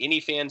good to have any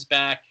fans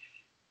back.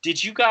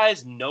 Did you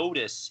guys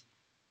notice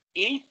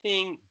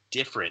anything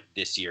different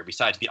this year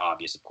besides the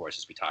obvious, of course,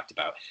 as we talked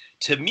about?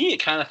 To me, it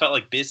kind of felt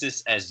like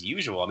business as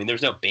usual. I mean,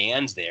 there's no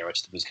bands there,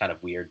 which was kind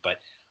of weird,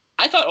 but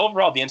I thought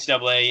overall the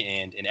NCAA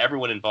and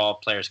everyone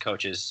involved, players,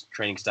 coaches,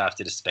 training staff,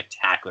 did a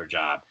spectacular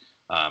job.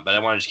 But I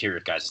wanted to hear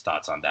your guys'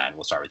 thoughts on that, and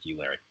we'll start with you,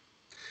 Larry.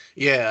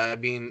 Yeah, I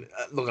mean,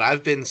 look,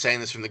 I've been saying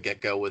this from the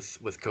get-go with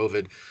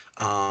COVID.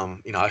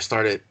 I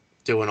started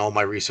doing all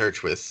my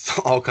research with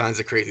all kinds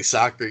of crazy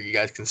soccer. You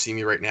guys can see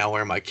me right now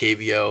wearing my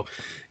KVO,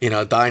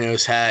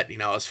 Dinos hat.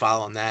 I was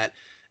following that.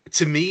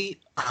 To me,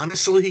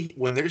 honestly,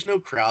 when there's no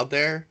crowd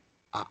there,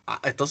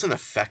 it doesn't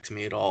affect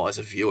me at all as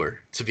a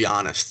viewer, to be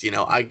honest.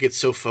 I get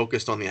so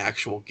focused on the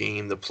actual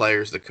game, the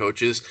players, the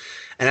coaches.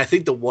 And I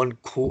think the one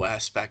cool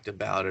aspect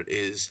about it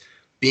is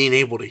being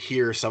able to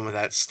hear some of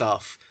that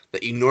stuff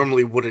that you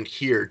normally wouldn't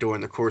hear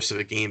during the course of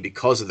a game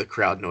because of the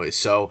crowd noise.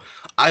 So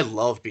I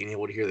love being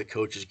able to hear the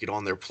coaches get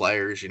on their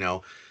players,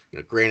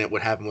 granted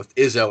what happened with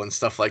Izzo and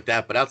stuff like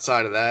that. But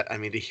outside of that, I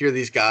mean, to hear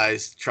these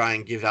guys try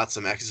and give out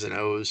some X's and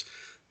O's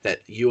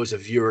that you as a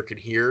viewer can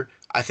hear,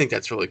 I think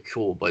that's really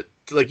cool. But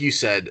like you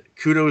said,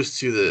 kudos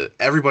to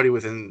everybody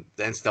within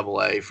the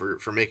NCAA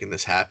for making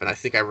this happen. I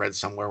think I read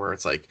somewhere where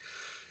it's like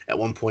at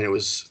one point it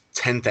was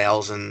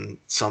 10,000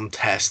 some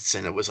tests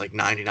and it was like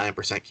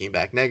 99% came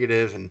back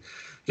negative, and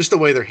just the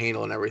way they're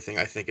handling everything,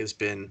 I think, has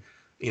been,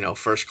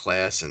 first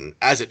class, and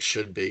as it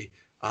should be.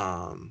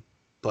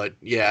 But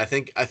yeah, I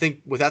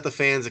think without the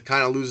fans, it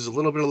kind of loses a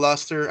little bit of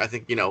luster. I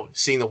think,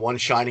 seeing the one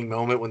shining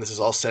moment when this is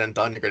all said and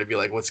done, you're going to be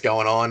like, what's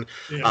going on?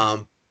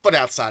 Yeah. But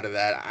outside of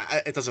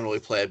that, it doesn't really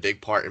play a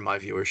big part in my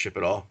viewership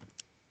at all.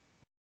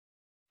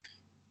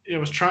 I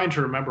was trying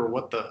to remember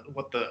what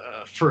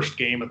the first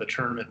game of the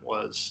tournament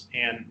was,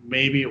 and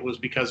maybe it was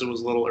because it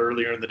was a little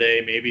earlier in the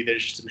day. Maybe they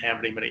just didn't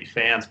have many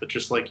fans. But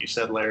just like you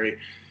said, Larry,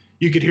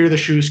 you could hear the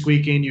shoes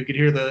squeaking. You could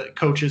hear the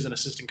coaches and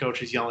assistant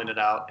coaches yelling it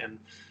out, and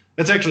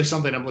that's actually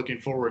something I'm looking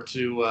forward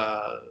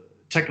to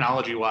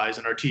technology-wise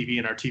in our TV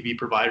and our TV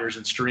providers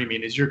and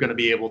streaming. Is you're going to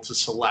be able to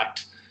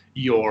select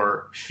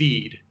your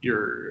feed,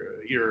 your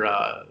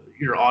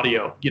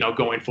audio,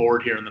 going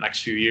forward here in the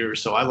next few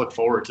years. So I look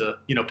forward to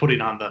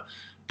putting on the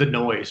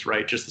noise,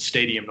 right? Just the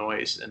stadium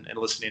noise and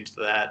listening to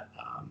that,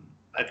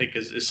 I think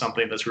is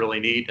something that's really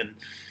neat. And,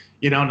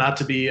 not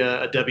to be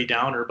a Debbie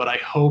Downer, but I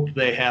hope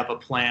they have a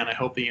plan. I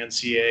hope the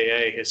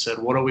NCAA has said,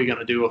 what are we going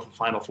to do if a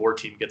Final Four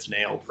team gets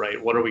nailed,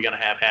 right? What are we going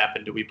to have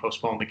happen? Do we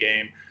postpone the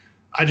game?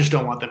 I just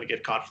don't want them to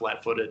get caught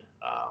flat-footed.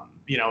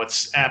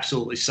 It's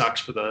absolutely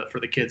sucks for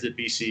the kids at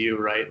VCU,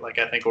 right? Like,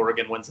 I think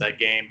Oregon wins that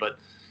game, but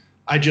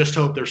I just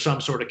hope there's some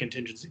sort of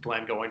contingency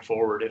plan going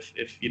forward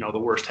if the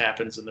worst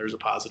happens and there's a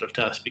positive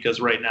test,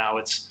 because right now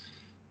it's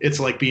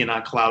like being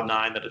on cloud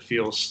nine, that it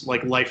feels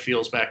like life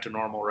feels back to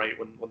normal, right,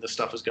 when this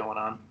stuff is going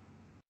on.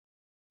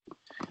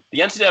 The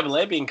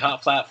NCAA being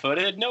caught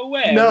flat-footed? No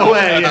way. No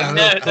way. Yeah,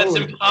 that's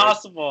totally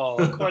impossible.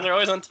 Of course, they're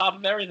always on top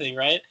of everything,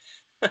 right?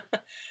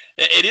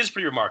 It is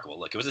pretty remarkable.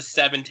 Look, it was a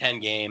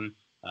 7-10 game.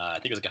 I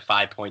think it was like a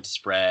 5-point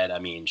spread. I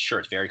mean, sure,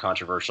 it's very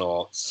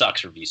controversial. It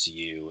sucks for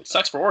VCU. It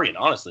sucks for Oregon,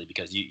 honestly,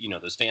 because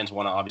those fans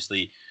want to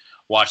obviously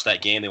watch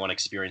that game. They want to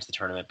experience the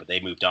tournament, but they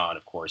moved on,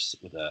 of course,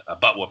 with a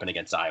butt whooping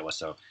against Iowa.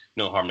 So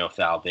no harm, no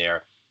foul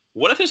there.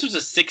 What if this was a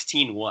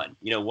 16-1?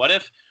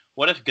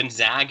 What if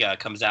Gonzaga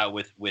comes out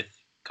with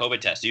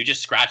COVID tests? Do you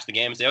just scratch the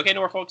game and say, okay,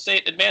 Norfolk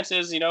State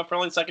advances, for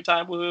only the second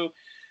time, woohoo?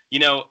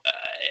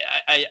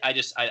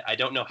 I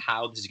don't know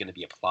how this is going to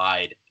be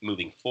applied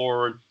moving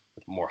forward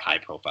with more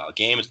high-profile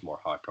games, more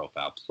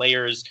high-profile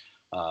players.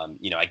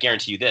 I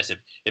guarantee you this: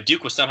 if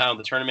Duke was somehow in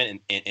the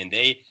tournament and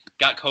they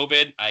got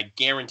COVID, I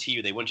guarantee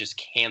you they wouldn't just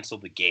cancel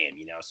the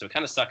game. So it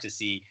kind of sucks to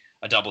see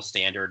a double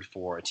standard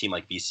for a team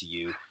like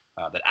VCU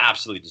that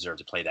absolutely deserved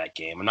to play that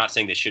game. I'm not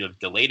saying they should have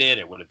delayed it;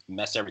 it would have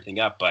messed everything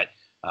up. But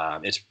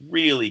it's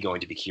really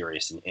going to be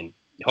curious, and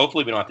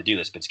hopefully we don't have to do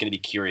this. But it's going to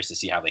be curious to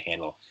see how they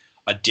handle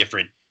a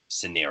different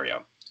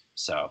scenario.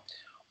 So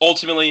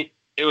ultimately,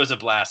 it was a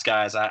blast,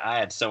 guys. I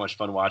had so much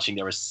fun watching.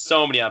 There were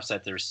so many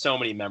upsets. There were so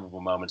many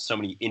memorable moments, so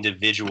many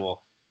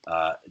individual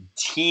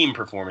team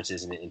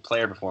performances and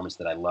player performance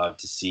that I loved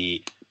to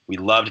see. We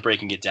loved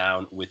breaking it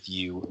down with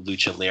you,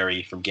 Lucha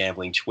Larry from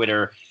Gambling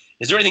Twitter.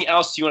 Is there anything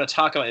else you want to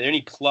talk about? Are there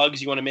any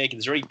plugs you want to make?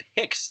 Is there any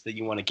picks that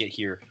you want to get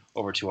here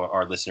over to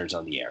our listeners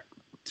on the air?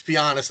 To be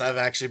honest, I've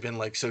actually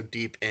been so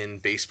deep in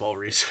baseball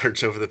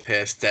research over the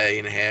past day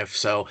and a half,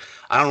 so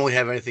I don't really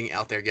have anything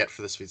out there yet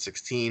for the Sweet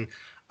 16.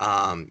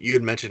 You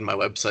had mentioned my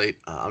website.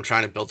 I'm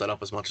trying to build that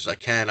up as much as I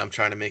can. I'm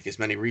trying to make as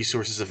many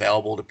resources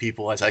available to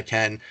people as I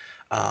can.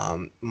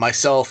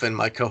 Myself and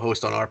my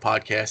co-host on our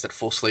podcast at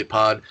Full Slate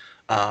Pod,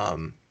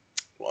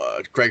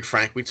 Greg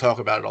Frank, we talk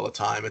about it all the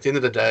time. At the end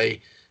of the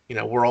day,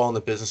 we're all in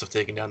the business of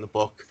taking down the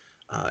book.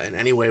 And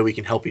any way we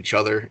can help each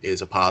other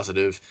is a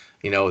positive.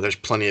 There's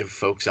plenty of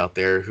folks out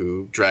there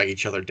who drag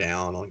each other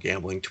down on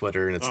Gambling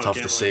Twitter, and it's tough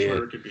to say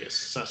Twitter it. Could be a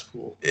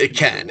cesspool. It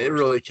can. It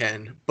really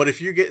can. But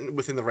if you're getting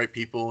within the right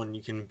people and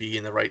you can be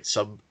in the right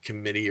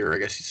subcommittee, or I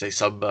guess you say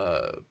sub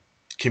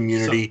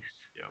community,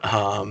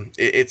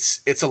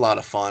 it's a lot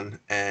of fun.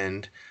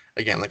 And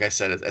again, like I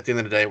said, at the end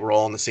of the day, we're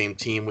all on the same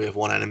team. We have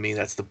one enemy.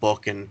 That's the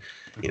book. And,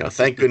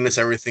 thank goodness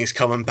everything's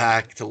coming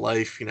back to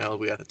life. We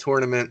got the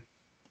tournament.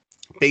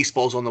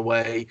 Baseball's on the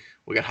way.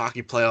 We got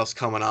hockey playoffs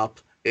coming up.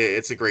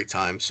 It's a great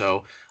time.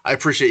 So I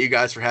appreciate you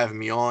guys for having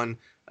me on.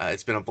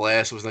 It's been a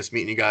blast. It was nice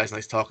meeting you guys.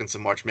 Nice talking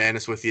some March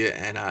Madness with you.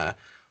 And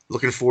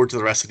looking forward to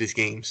the rest of these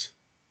games.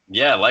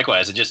 Yeah,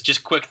 likewise. And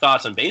just quick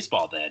thoughts on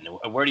baseball then.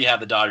 Where do you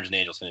have the Dodgers and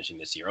Angels finishing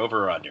this year?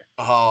 Over or under?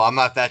 Oh, I'm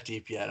not that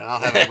deep yet. I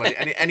don't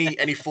have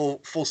any full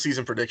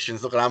season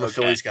predictions. Look, I'm a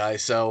Phillies guy.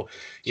 So,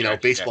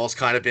 baseball's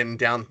kind of been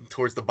down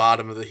towards the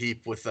bottom of the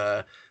heap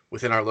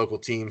within our local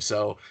team.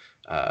 So,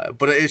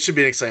 but it should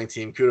be an exciting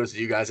team. Kudos to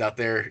you guys out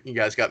there. You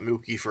guys got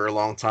Mookie for a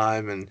long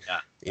time, and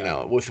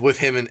with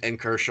him and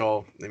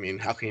Kershaw, I mean,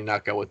 how can you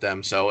not go with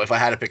them? So if I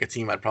had to pick a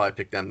team, I'd probably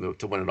pick them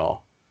to win it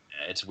all.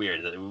 Yeah, it's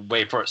weird. We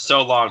wait for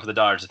so long for the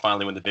Dodgers to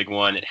finally win the big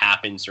one. It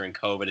happens during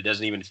COVID. It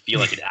doesn't even feel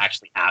like it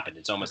actually happened.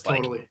 It's almost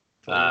Totally.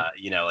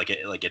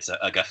 like it's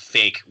a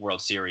fake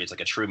World Series,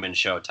 like a Truman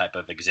Show type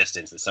of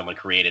existence that someone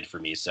created for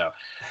me. So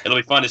it'll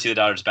be fun to see the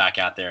Dodgers back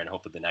out there, and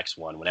hopefully the next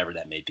one, whenever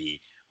that may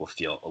be, will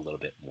feel a little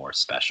bit more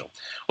special.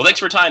 Well, thanks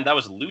for your time. That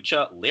was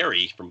Lucha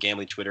Larry from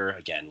Gambling Twitter.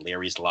 Again,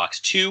 Larry's Locks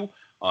 2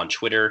 on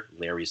Twitter,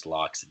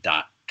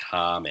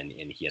 larryslocks.com, and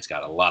he has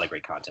got a lot of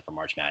great content for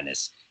March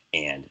Madness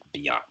and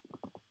beyond.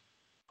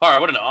 All right,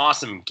 what an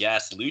awesome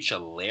guest, Lucha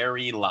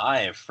Larry,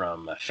 live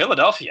from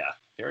Philadelphia.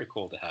 Very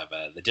cool to have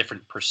the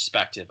different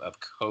perspective of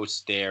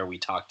Coast there. We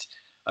talked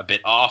a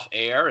bit off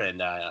air,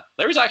 and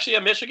Larry's actually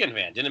a Michigan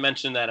fan. Didn't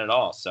mention that at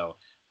all. So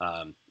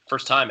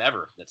first time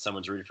ever that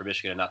someone's rooted for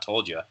Michigan and not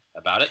told you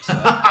about it. So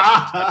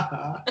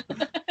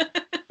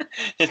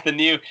it's the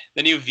new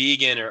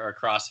vegan or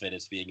CrossFit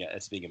is being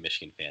a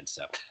Michigan fan.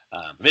 So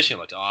Michigan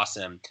looked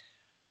awesome.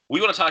 We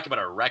want to talk about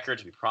our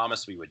records. We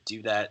promised we would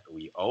do that.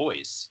 We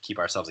always keep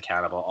ourselves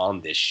accountable on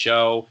this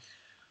show.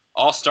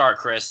 I'll start,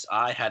 Chris.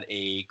 I had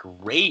a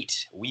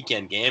great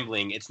weekend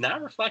gambling. It's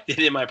not reflected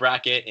in my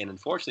bracket, and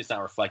unfortunately, it's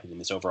not reflected in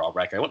this overall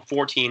record. I went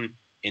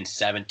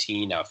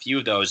 14-17. Now, a few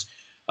of those,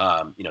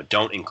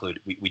 don't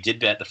include. We did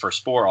bet the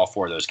first all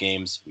four of those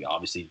games. We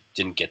obviously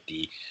didn't get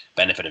the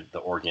benefit of the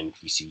Oregon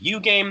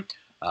VCU game,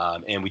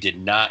 and we did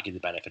not get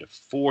the benefit of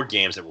 4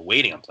 games that were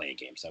waiting on playing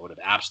games. I would have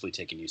absolutely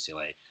taken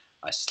UCLA.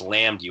 I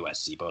slammed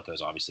USC. Both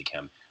those obviously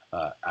came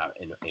out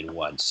in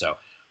one. So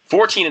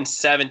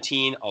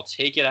 14-17, I'll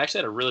take it. I actually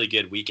had a really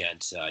good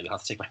weekend. You'll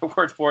have to take my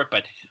word for it.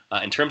 But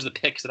in terms of the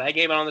picks that I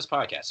gave out on this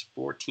podcast,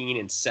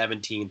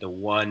 14-17, the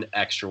one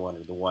extra one, or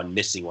the one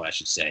missing one, I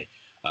should say,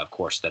 of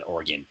course, that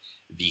Oregon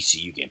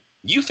VCU game.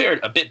 You fared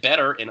a bit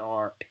better in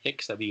our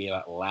picks that we gave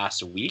out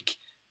last week.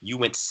 You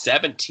went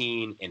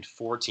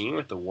 17-14,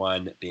 with the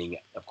one being,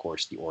 of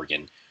course, the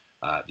Oregon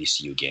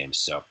VCU game.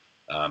 So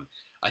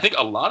I think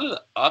a lot of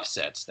the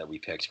upsets that we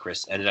picked,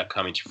 Chris, ended up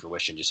coming to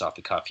fruition just off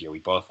the cuff here. We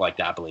both liked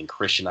Abilene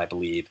Christian, I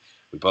believe.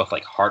 We both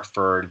liked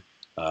Hartford.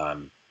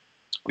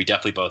 We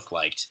definitely both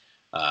liked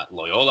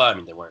Loyola. I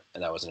mean,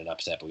 that wasn't an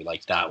upset, but we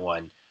liked that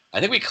one. I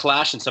think we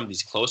clashed in some of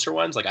these closer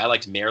ones. Like I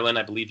liked Maryland.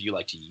 I believe you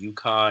liked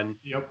UConn.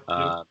 Yep.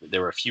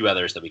 There were a few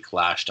others that we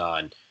clashed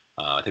on.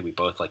 I think we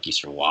both like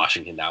Eastern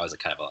Washington. That was a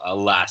kind of a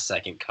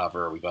last-second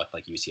cover. We both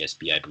like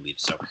UCSB, I believe.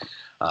 So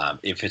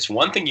if it's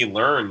one thing you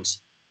learned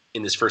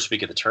in this first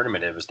week of the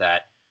tournament, it was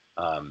that,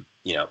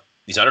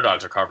 these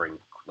underdogs are covering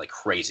like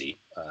crazy.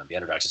 The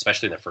underdogs,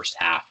 especially in the first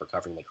half, are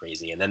covering like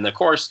crazy. And then, of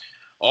course,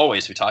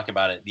 always we talk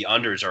about it, the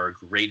unders are a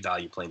great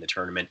value playing the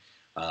tournament.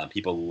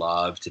 People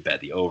love to bet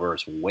the over.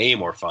 It's way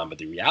more fun. But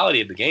the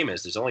reality of the game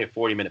is there's only a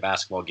 40-minute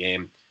basketball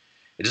game.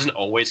 It doesn't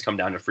always come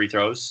down to free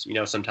throws.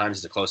 Sometimes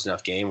it's a close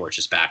enough game where it's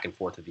just back and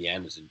forth at the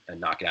end. It's a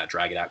knock it out,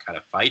 drag it out kind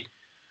of fight.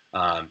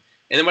 And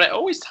then what I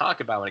always talk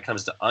about when it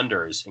comes to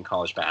unders in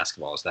college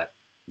basketball is that,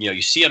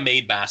 you see a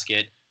made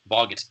basket,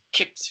 ball gets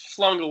kicked,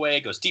 flung away,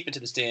 goes deep into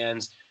the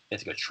stands. They have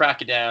to go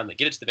track it down. They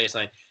get it to the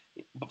baseline.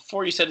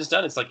 Before you said it's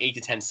done, it's like 8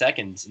 to 10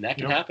 seconds, and that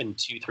can happen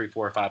 2, 3,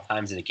 4, or 5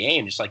 times in a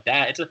game. Just like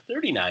that, it's a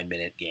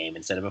 39-minute game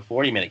instead of a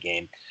 40-minute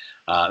game.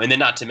 And then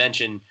not to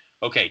mention,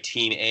 okay,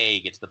 Team A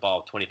gets the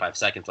ball with 25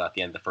 seconds left at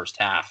the end of the first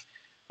half.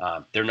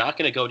 They're not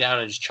going to go down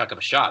and just chuck up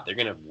a shot. They're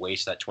going to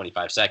waste that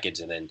 25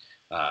 seconds and then,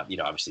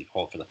 obviously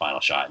hold for the final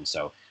shot. And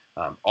so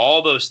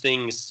all those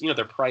things,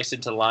 they're priced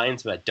into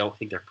lines, but I don't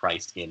think they're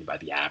priced in by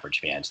the average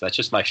fan. So that's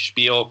just my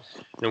spiel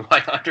and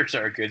why unders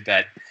are a good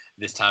bet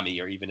this time of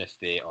year, even if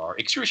they are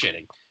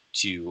excruciating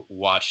to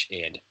watch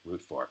and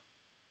root for.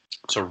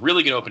 So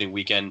really good opening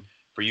weekend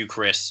for you,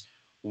 Chris.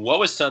 What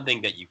was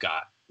something that you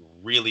got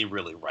really,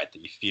 really right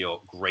that you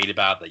feel great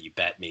about, that you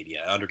bet maybe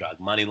an underdog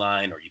money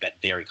line or you bet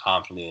very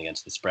confidently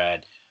against the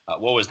spread?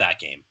 What was that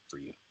game for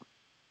you?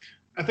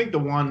 I think the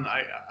one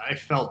I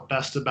felt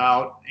best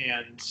about,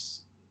 and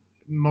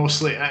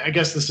mostly, I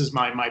guess this is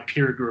my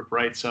peer group,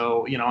 right?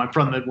 So, I'm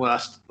from the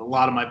Midwest. A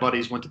lot of my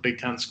buddies went to Big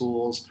Ten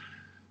schools.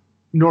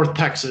 North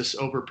Texas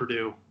over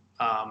Purdue,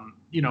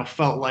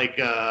 felt like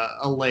a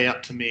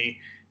layup to me.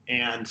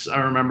 And I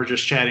remember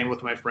just chatting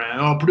with my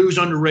friend, Purdue's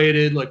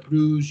underrated, like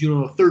Purdue's,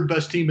 third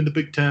best team in the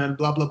Big Ten,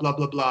 blah, blah, blah,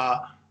 blah,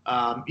 blah.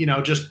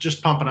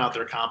 Just pumping out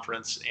their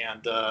conference.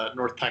 And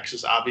North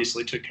Texas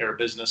obviously took care of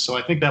business. So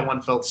I think that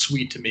one felt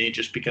sweet to me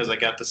just because I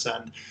got to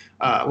send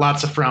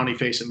lots of frowny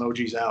face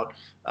emojis out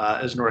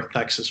as North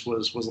Texas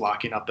was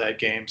locking up that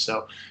game.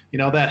 So,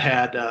 that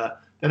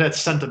had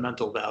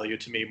sentimental value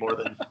to me more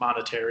than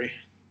monetary.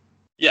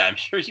 Yeah, I'm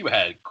sure you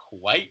had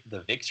quite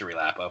the victory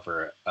lap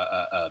over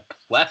a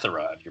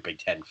plethora of your Big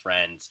Ten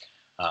friends.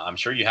 I'm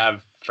sure you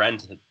have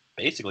friends at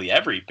basically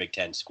every Big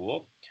Ten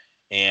school,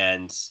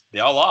 and they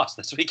all lost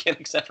this weekend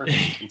except for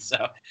me.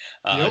 So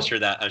I'm sure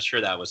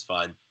that was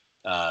fun.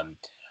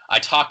 I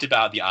talked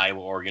about the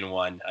Iowa-Oregon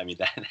one. I mean,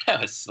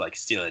 that was like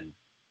stealing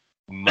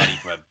money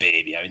from a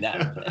baby. I mean,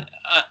 that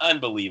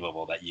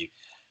unbelievable that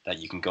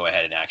you can go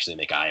ahead and actually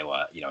make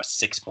Iowa, a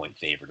 6-point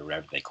favorite or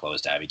whatever they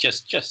closed at. I mean,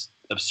 just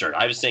absurd.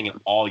 I was saying it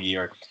all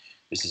year.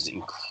 This is an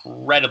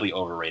incredibly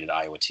overrated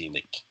Iowa team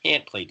that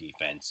can't play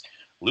defense.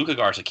 Luka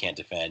Garza can't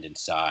defend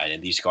inside,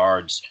 and these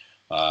guards,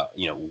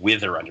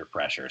 wither under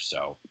pressure.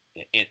 So,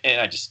 and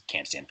I just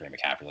can't stand Fran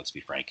McCaffery. Let's be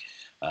frank.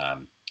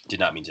 Did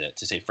not mean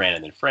to say Fran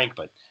and then Frank,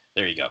 but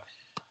there you go.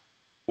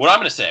 What I'm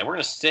going to say, we're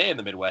going to stay in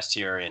the Midwest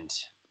here, and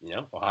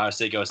Ohio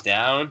State goes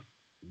down.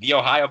 The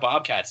Ohio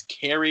Bobcats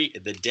carry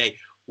the day.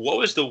 What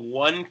was the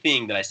one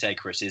thing that I said,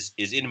 Chris,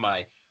 is in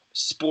my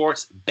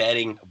sports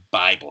betting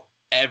Bible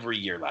every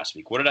year last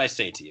week? What did I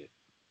say to you?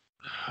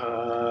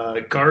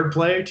 Guard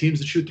play, teams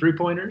that shoot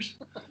 3-pointers.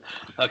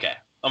 Okay,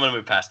 I'm going to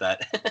move past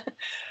that.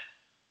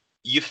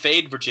 You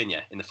fade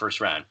Virginia in the first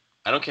round.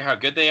 I don't care how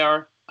good they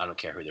are. I don't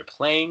care who they're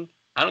playing.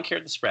 I don't care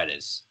what the spread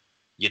is.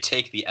 You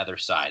take the other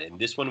side. And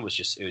this one was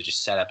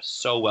just set up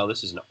so well.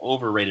 This is an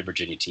overrated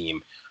Virginia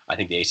team. I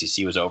think the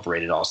ACC was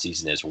overrated all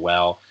season as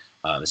well.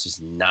 This is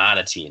not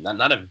a team,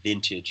 not a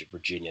vintage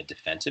Virginia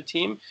defensive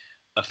team,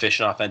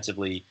 efficient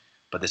offensively,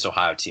 but this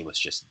Ohio team was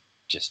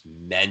just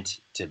meant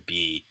to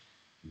be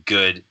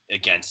good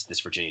against this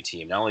Virginia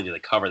team. Not only did they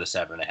cover the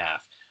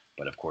 7.5,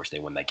 but of course they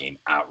won that game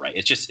outright.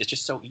 It's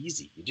just so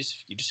easy. You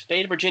just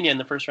fade Virginia in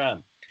the first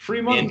round.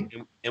 Free money.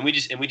 And we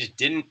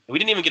didn't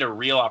even get a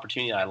real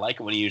opportunity. I like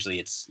it when usually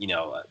it's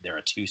they're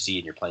a 2 seed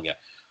and you're playing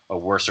a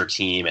worser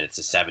team and it's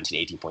a 17,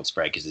 18 point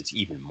spread, because it's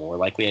even more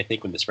likely, I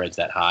think, when the spread's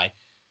that high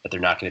that they're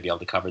not going to be able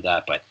to cover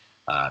that. But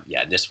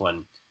this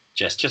one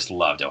just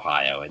loved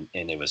Ohio, and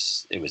it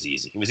was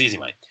easy. It was easy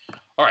money.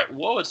 All right,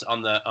 what was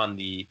on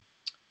the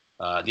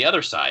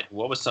other side?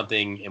 What was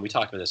something, and we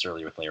talked about this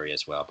earlier with Larry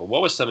as well, but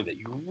what was something that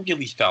you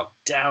really felt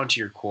down to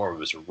your core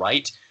was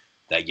right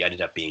that you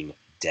ended up being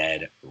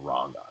dead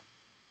wrong on?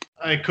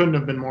 I couldn't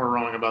have been more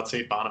wrong about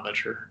St.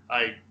 Bonaventure.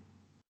 I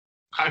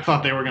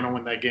thought they were going to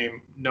win that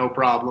game, no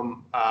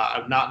problem.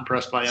 I'm not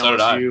impressed by so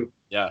LSU. Did I.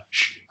 Yeah.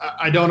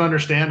 I don't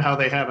understand how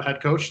they have a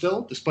head coach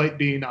still, despite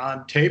being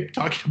on tape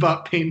talking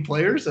about paying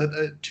players at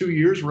 2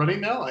 years running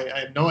now.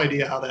 I have no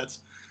idea how that's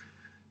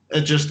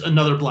just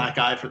another black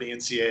eye for the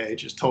NCAA,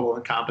 just total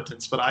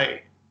incompetence. But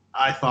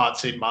I thought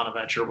St.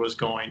 Bonaventure was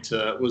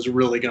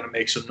really going to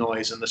make some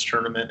noise in this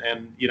tournament.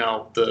 And,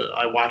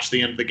 I watched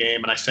the end of the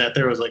game and I sat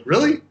there, I was like,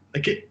 really?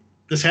 Like,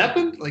 this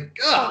happened? Like,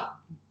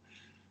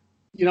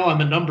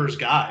 I'm a numbers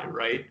guy,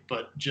 right?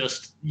 But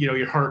just,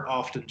 your heart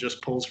often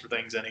just pulls for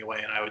things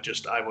anyway. And I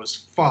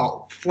was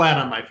flat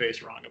on my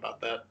face wrong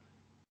about that.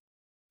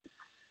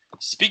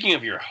 Speaking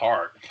of your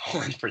heart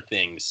pulling for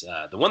things,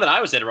 the one that I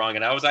was dead wrong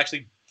and I was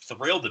actually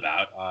thrilled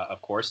about,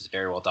 of course, is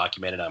very well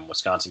documented. I'm a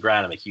Wisconsin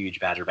grad. I'm a huge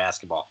Badger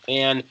basketball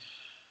fan.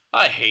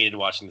 I hated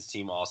watching this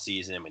team all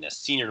season. I mean, a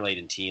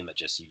senior-laden team that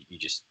just you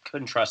just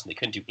couldn't trust, and they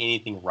couldn't do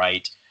anything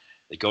right.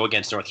 They go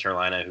against North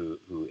Carolina,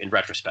 who in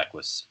retrospect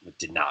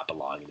did not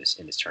belong in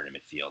this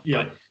tournament field.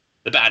 Yeah. But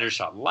the Badgers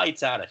shot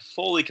lights out, a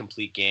fully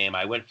complete game.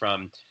 I went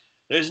from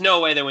there's no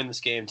way they win this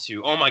game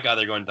to, oh my God,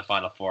 they're going to the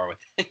Final Four with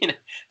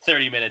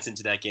 30 minutes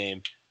into that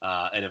game.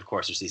 And of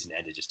course, their season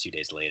ended just 2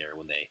 days later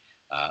when they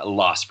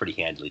lost pretty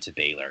handily to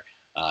Baylor.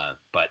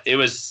 But it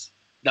was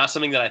not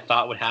something that I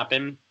thought would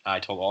happen. I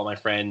told all my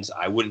friends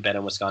I wouldn't bet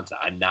on Wisconsin.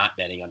 I'm not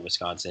betting on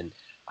Wisconsin.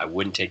 I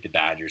wouldn't take the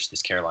Badgers.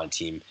 This Carolina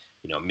team,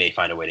 may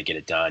find a way to get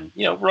it done.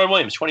 Roy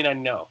Williams,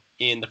 29-0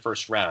 in the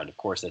first round. Of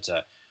course, that's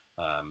a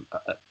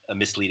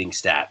misleading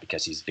stat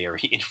because he's very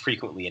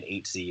infrequently an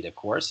 8 seed, of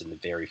course,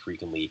 and very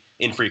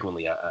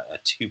infrequently a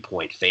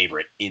 2-point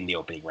favorite in the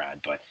opening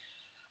round. But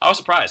I was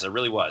surprised. I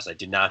really was. I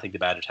did not think the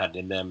Badgers had it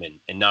in them,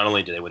 and not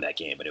only did they win that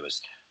game, but it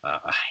was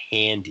a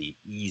handy,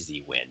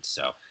 easy win.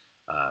 So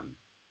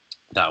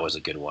that was a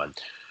good one.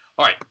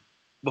 All right.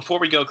 Before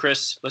we go,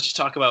 Chris, let's just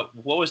talk about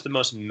what was the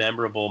most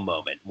memorable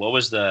moment. What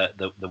was the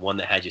one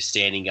that had you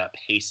standing up,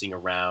 pacing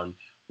around?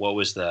 What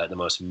was the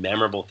most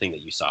memorable thing that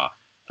you saw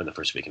from the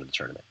first weekend of the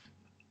tournament?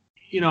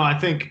 I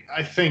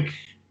think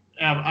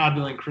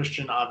Abilene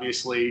Christian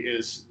obviously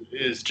is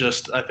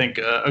just, I think,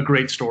 a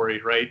great story,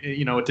 right?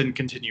 It didn't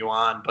continue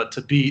on, but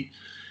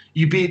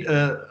you beat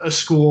a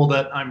school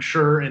that I'm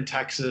sure in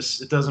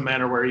Texas, it doesn't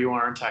matter where you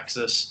are in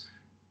Texas,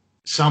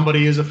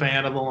 somebody is a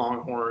fan of the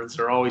Longhorns.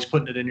 They're always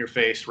putting it in your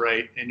face,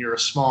 right? And you're a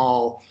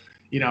small,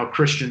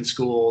 Christian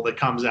school that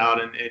comes out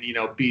and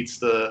beats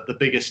the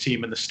biggest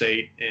team in the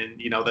state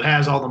and, that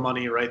has all the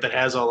money, right? That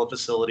has all the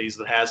facilities,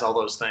 that has all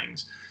those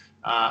things.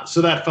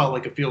 So that felt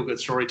like a feel-good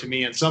story to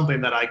me and something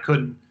that I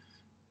couldn't,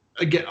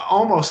 again,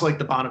 almost like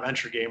the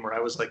Bonaventure game where I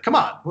was like, come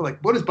on, we're like,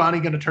 what is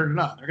Bonnie going to turn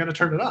it on? They're going to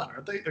turn it on,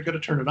 aren't they? They're going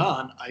to turn it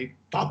on. I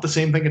thought the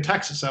same thing in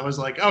Texas. I was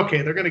like,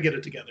 okay, they're going to get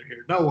it together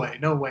here. No way.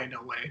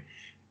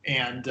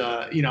 And,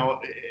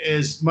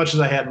 as much as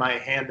I had my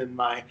hand in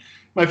my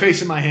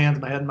face in my hands,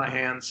 my head in my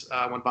hands,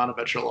 when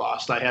Bonaventure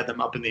lost, I had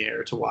them up in the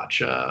air to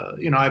watch. I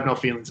have no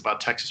feelings about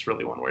Texas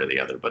really one way or the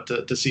other, but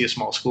to see a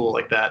small school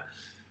like that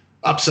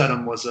upset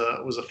them was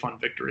a fun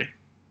victory.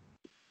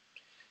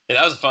 Yeah,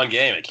 that was a fun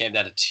game. It came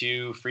down to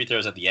 2 free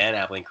throws at the end.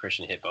 Abilene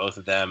Christian hit both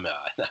of them.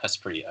 That was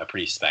a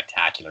pretty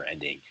spectacular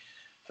ending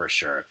for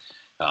sure.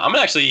 I'm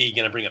actually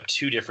going to bring up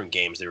 2 different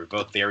games. They were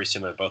both very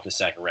similar, both in the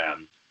second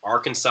round.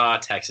 Arkansas,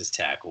 Texas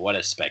Tech. What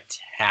a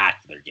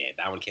spectacular game.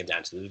 That one came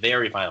down to the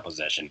very final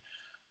possession.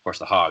 Of course,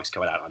 the Hogs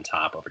coming out on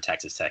top over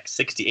Texas Tech,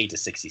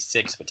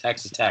 68-66. But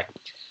Texas Tech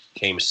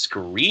came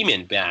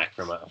screaming back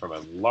from a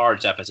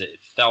large deficit. It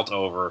felt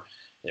over.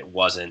 It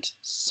wasn't.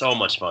 So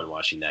much fun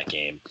watching that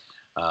game.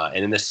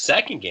 And in the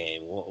second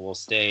game, we'll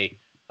stay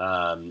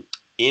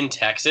in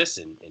Texas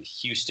and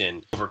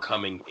Houston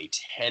overcoming a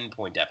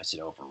 10-point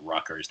deficit over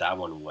Rutgers. That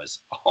one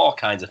was all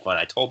kinds of fun.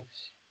 I told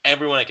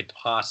everyone I could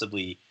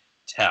possibly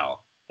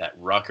tell that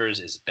Rutgers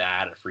is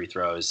bad at free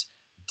throws,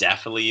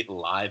 definitely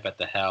live at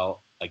the hell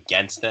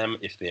against them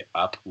if they're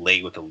up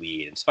late with a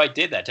lead. And so I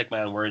did that. I took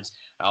my own words.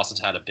 I also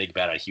had a big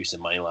bet on Houston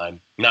money line.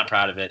 Not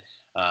proud of it,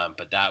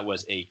 but that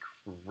was a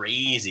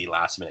crazy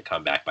last-minute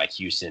comeback by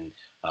Houston.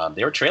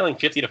 They were trailing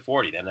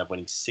 50-40. They ended up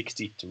winning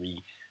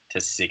 63-60.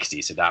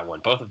 So that one,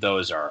 both of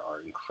those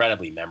are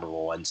incredibly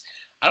memorable ones.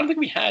 I don't think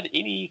we had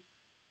any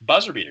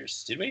buzzer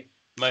beaters, did we?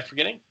 Am I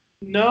forgetting?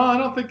 No, I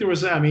don't think there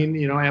was. I mean,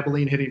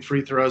 Abilene hitting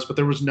free throws, but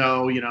there was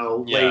no,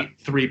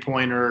 late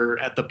 3-pointer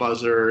at the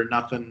buzzer,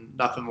 nothing like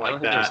that. I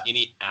don't think there was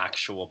any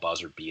actual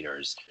buzzer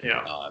beaters.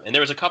 Yeah. And there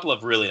was a couple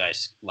of really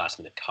nice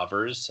last-minute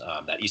covers.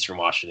 That Eastern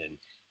Washington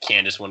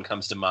Kansas one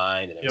comes to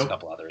mind, and there was a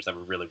couple others that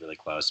were really, really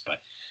close.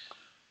 But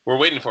we're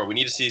waiting for it. We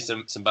need to see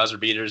some buzzer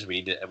beaters.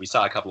 We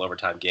saw a couple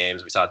overtime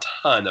games. We saw a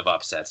ton of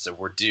upsets, so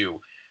we're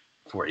due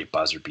for a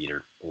buzzer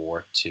beater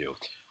or 2.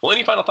 Well,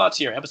 any final thoughts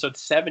here? Episode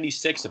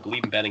 76 of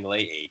Believe in Betting LA,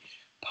 a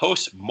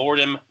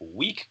post-mortem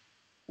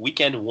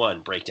weekend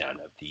 1 breakdown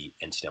of the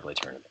NCAA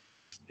tournament.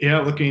 Yeah,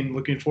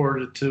 looking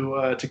forward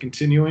to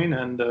continuing,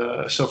 and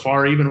so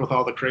far, even with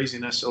all the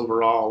craziness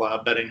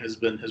overall, betting has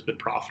been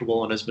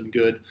profitable and has been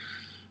good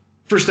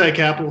for Stag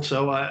Capital.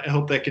 So I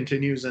hope that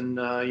continues, and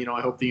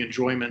I hope the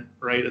enjoyment,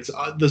 right? It's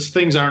those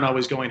things aren't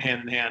always going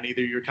hand in hand.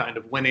 Either you're kind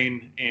of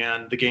winning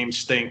and the games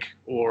stink,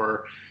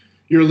 or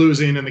you're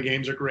losing and the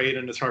games are great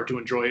and it's hard to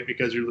enjoy it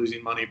because you're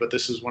losing money. But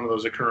this is one of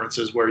those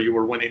occurrences where you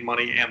were winning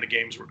money and the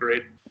games were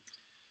great.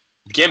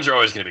 The games are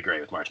always going to be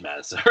great with March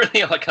Madness. So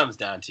really all it comes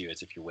down to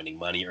is if you're winning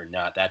money or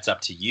not. That's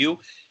up to you.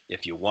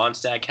 If you want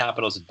Stag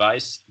Capital's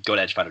advice, go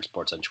to Edgefinder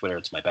Sports on Twitter.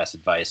 It's my best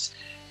advice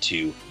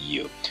to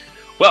you.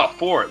 Well,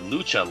 for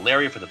Lucha,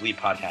 Larry, for the Bleed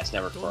Podcast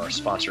Network, for our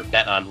sponsor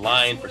Bet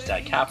Online, for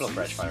Stag Capital,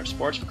 for Edgefinder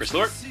Sports, for Chris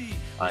Lort,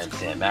 I am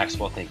Sam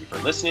Maxwell. Thank you for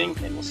listening,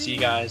 and we'll see you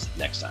guys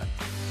next time.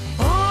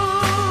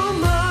 All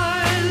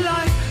my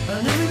life,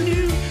 I never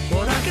knew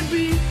what I could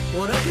be,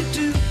 what I could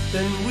do,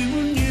 then we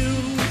were new.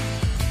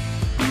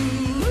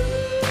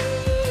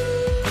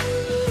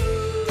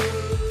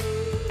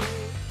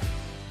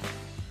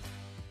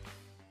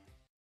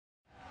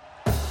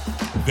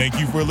 Thank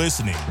you for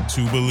listening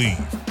to Believe.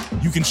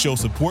 You can show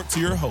support to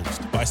your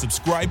host by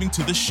subscribing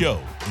to the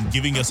show and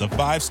giving us a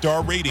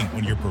 5-star rating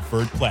on your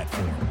preferred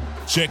platform.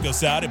 Check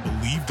us out at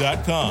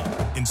Believe.com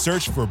and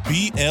search for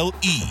BLEAV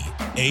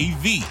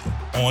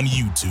on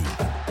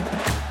YouTube.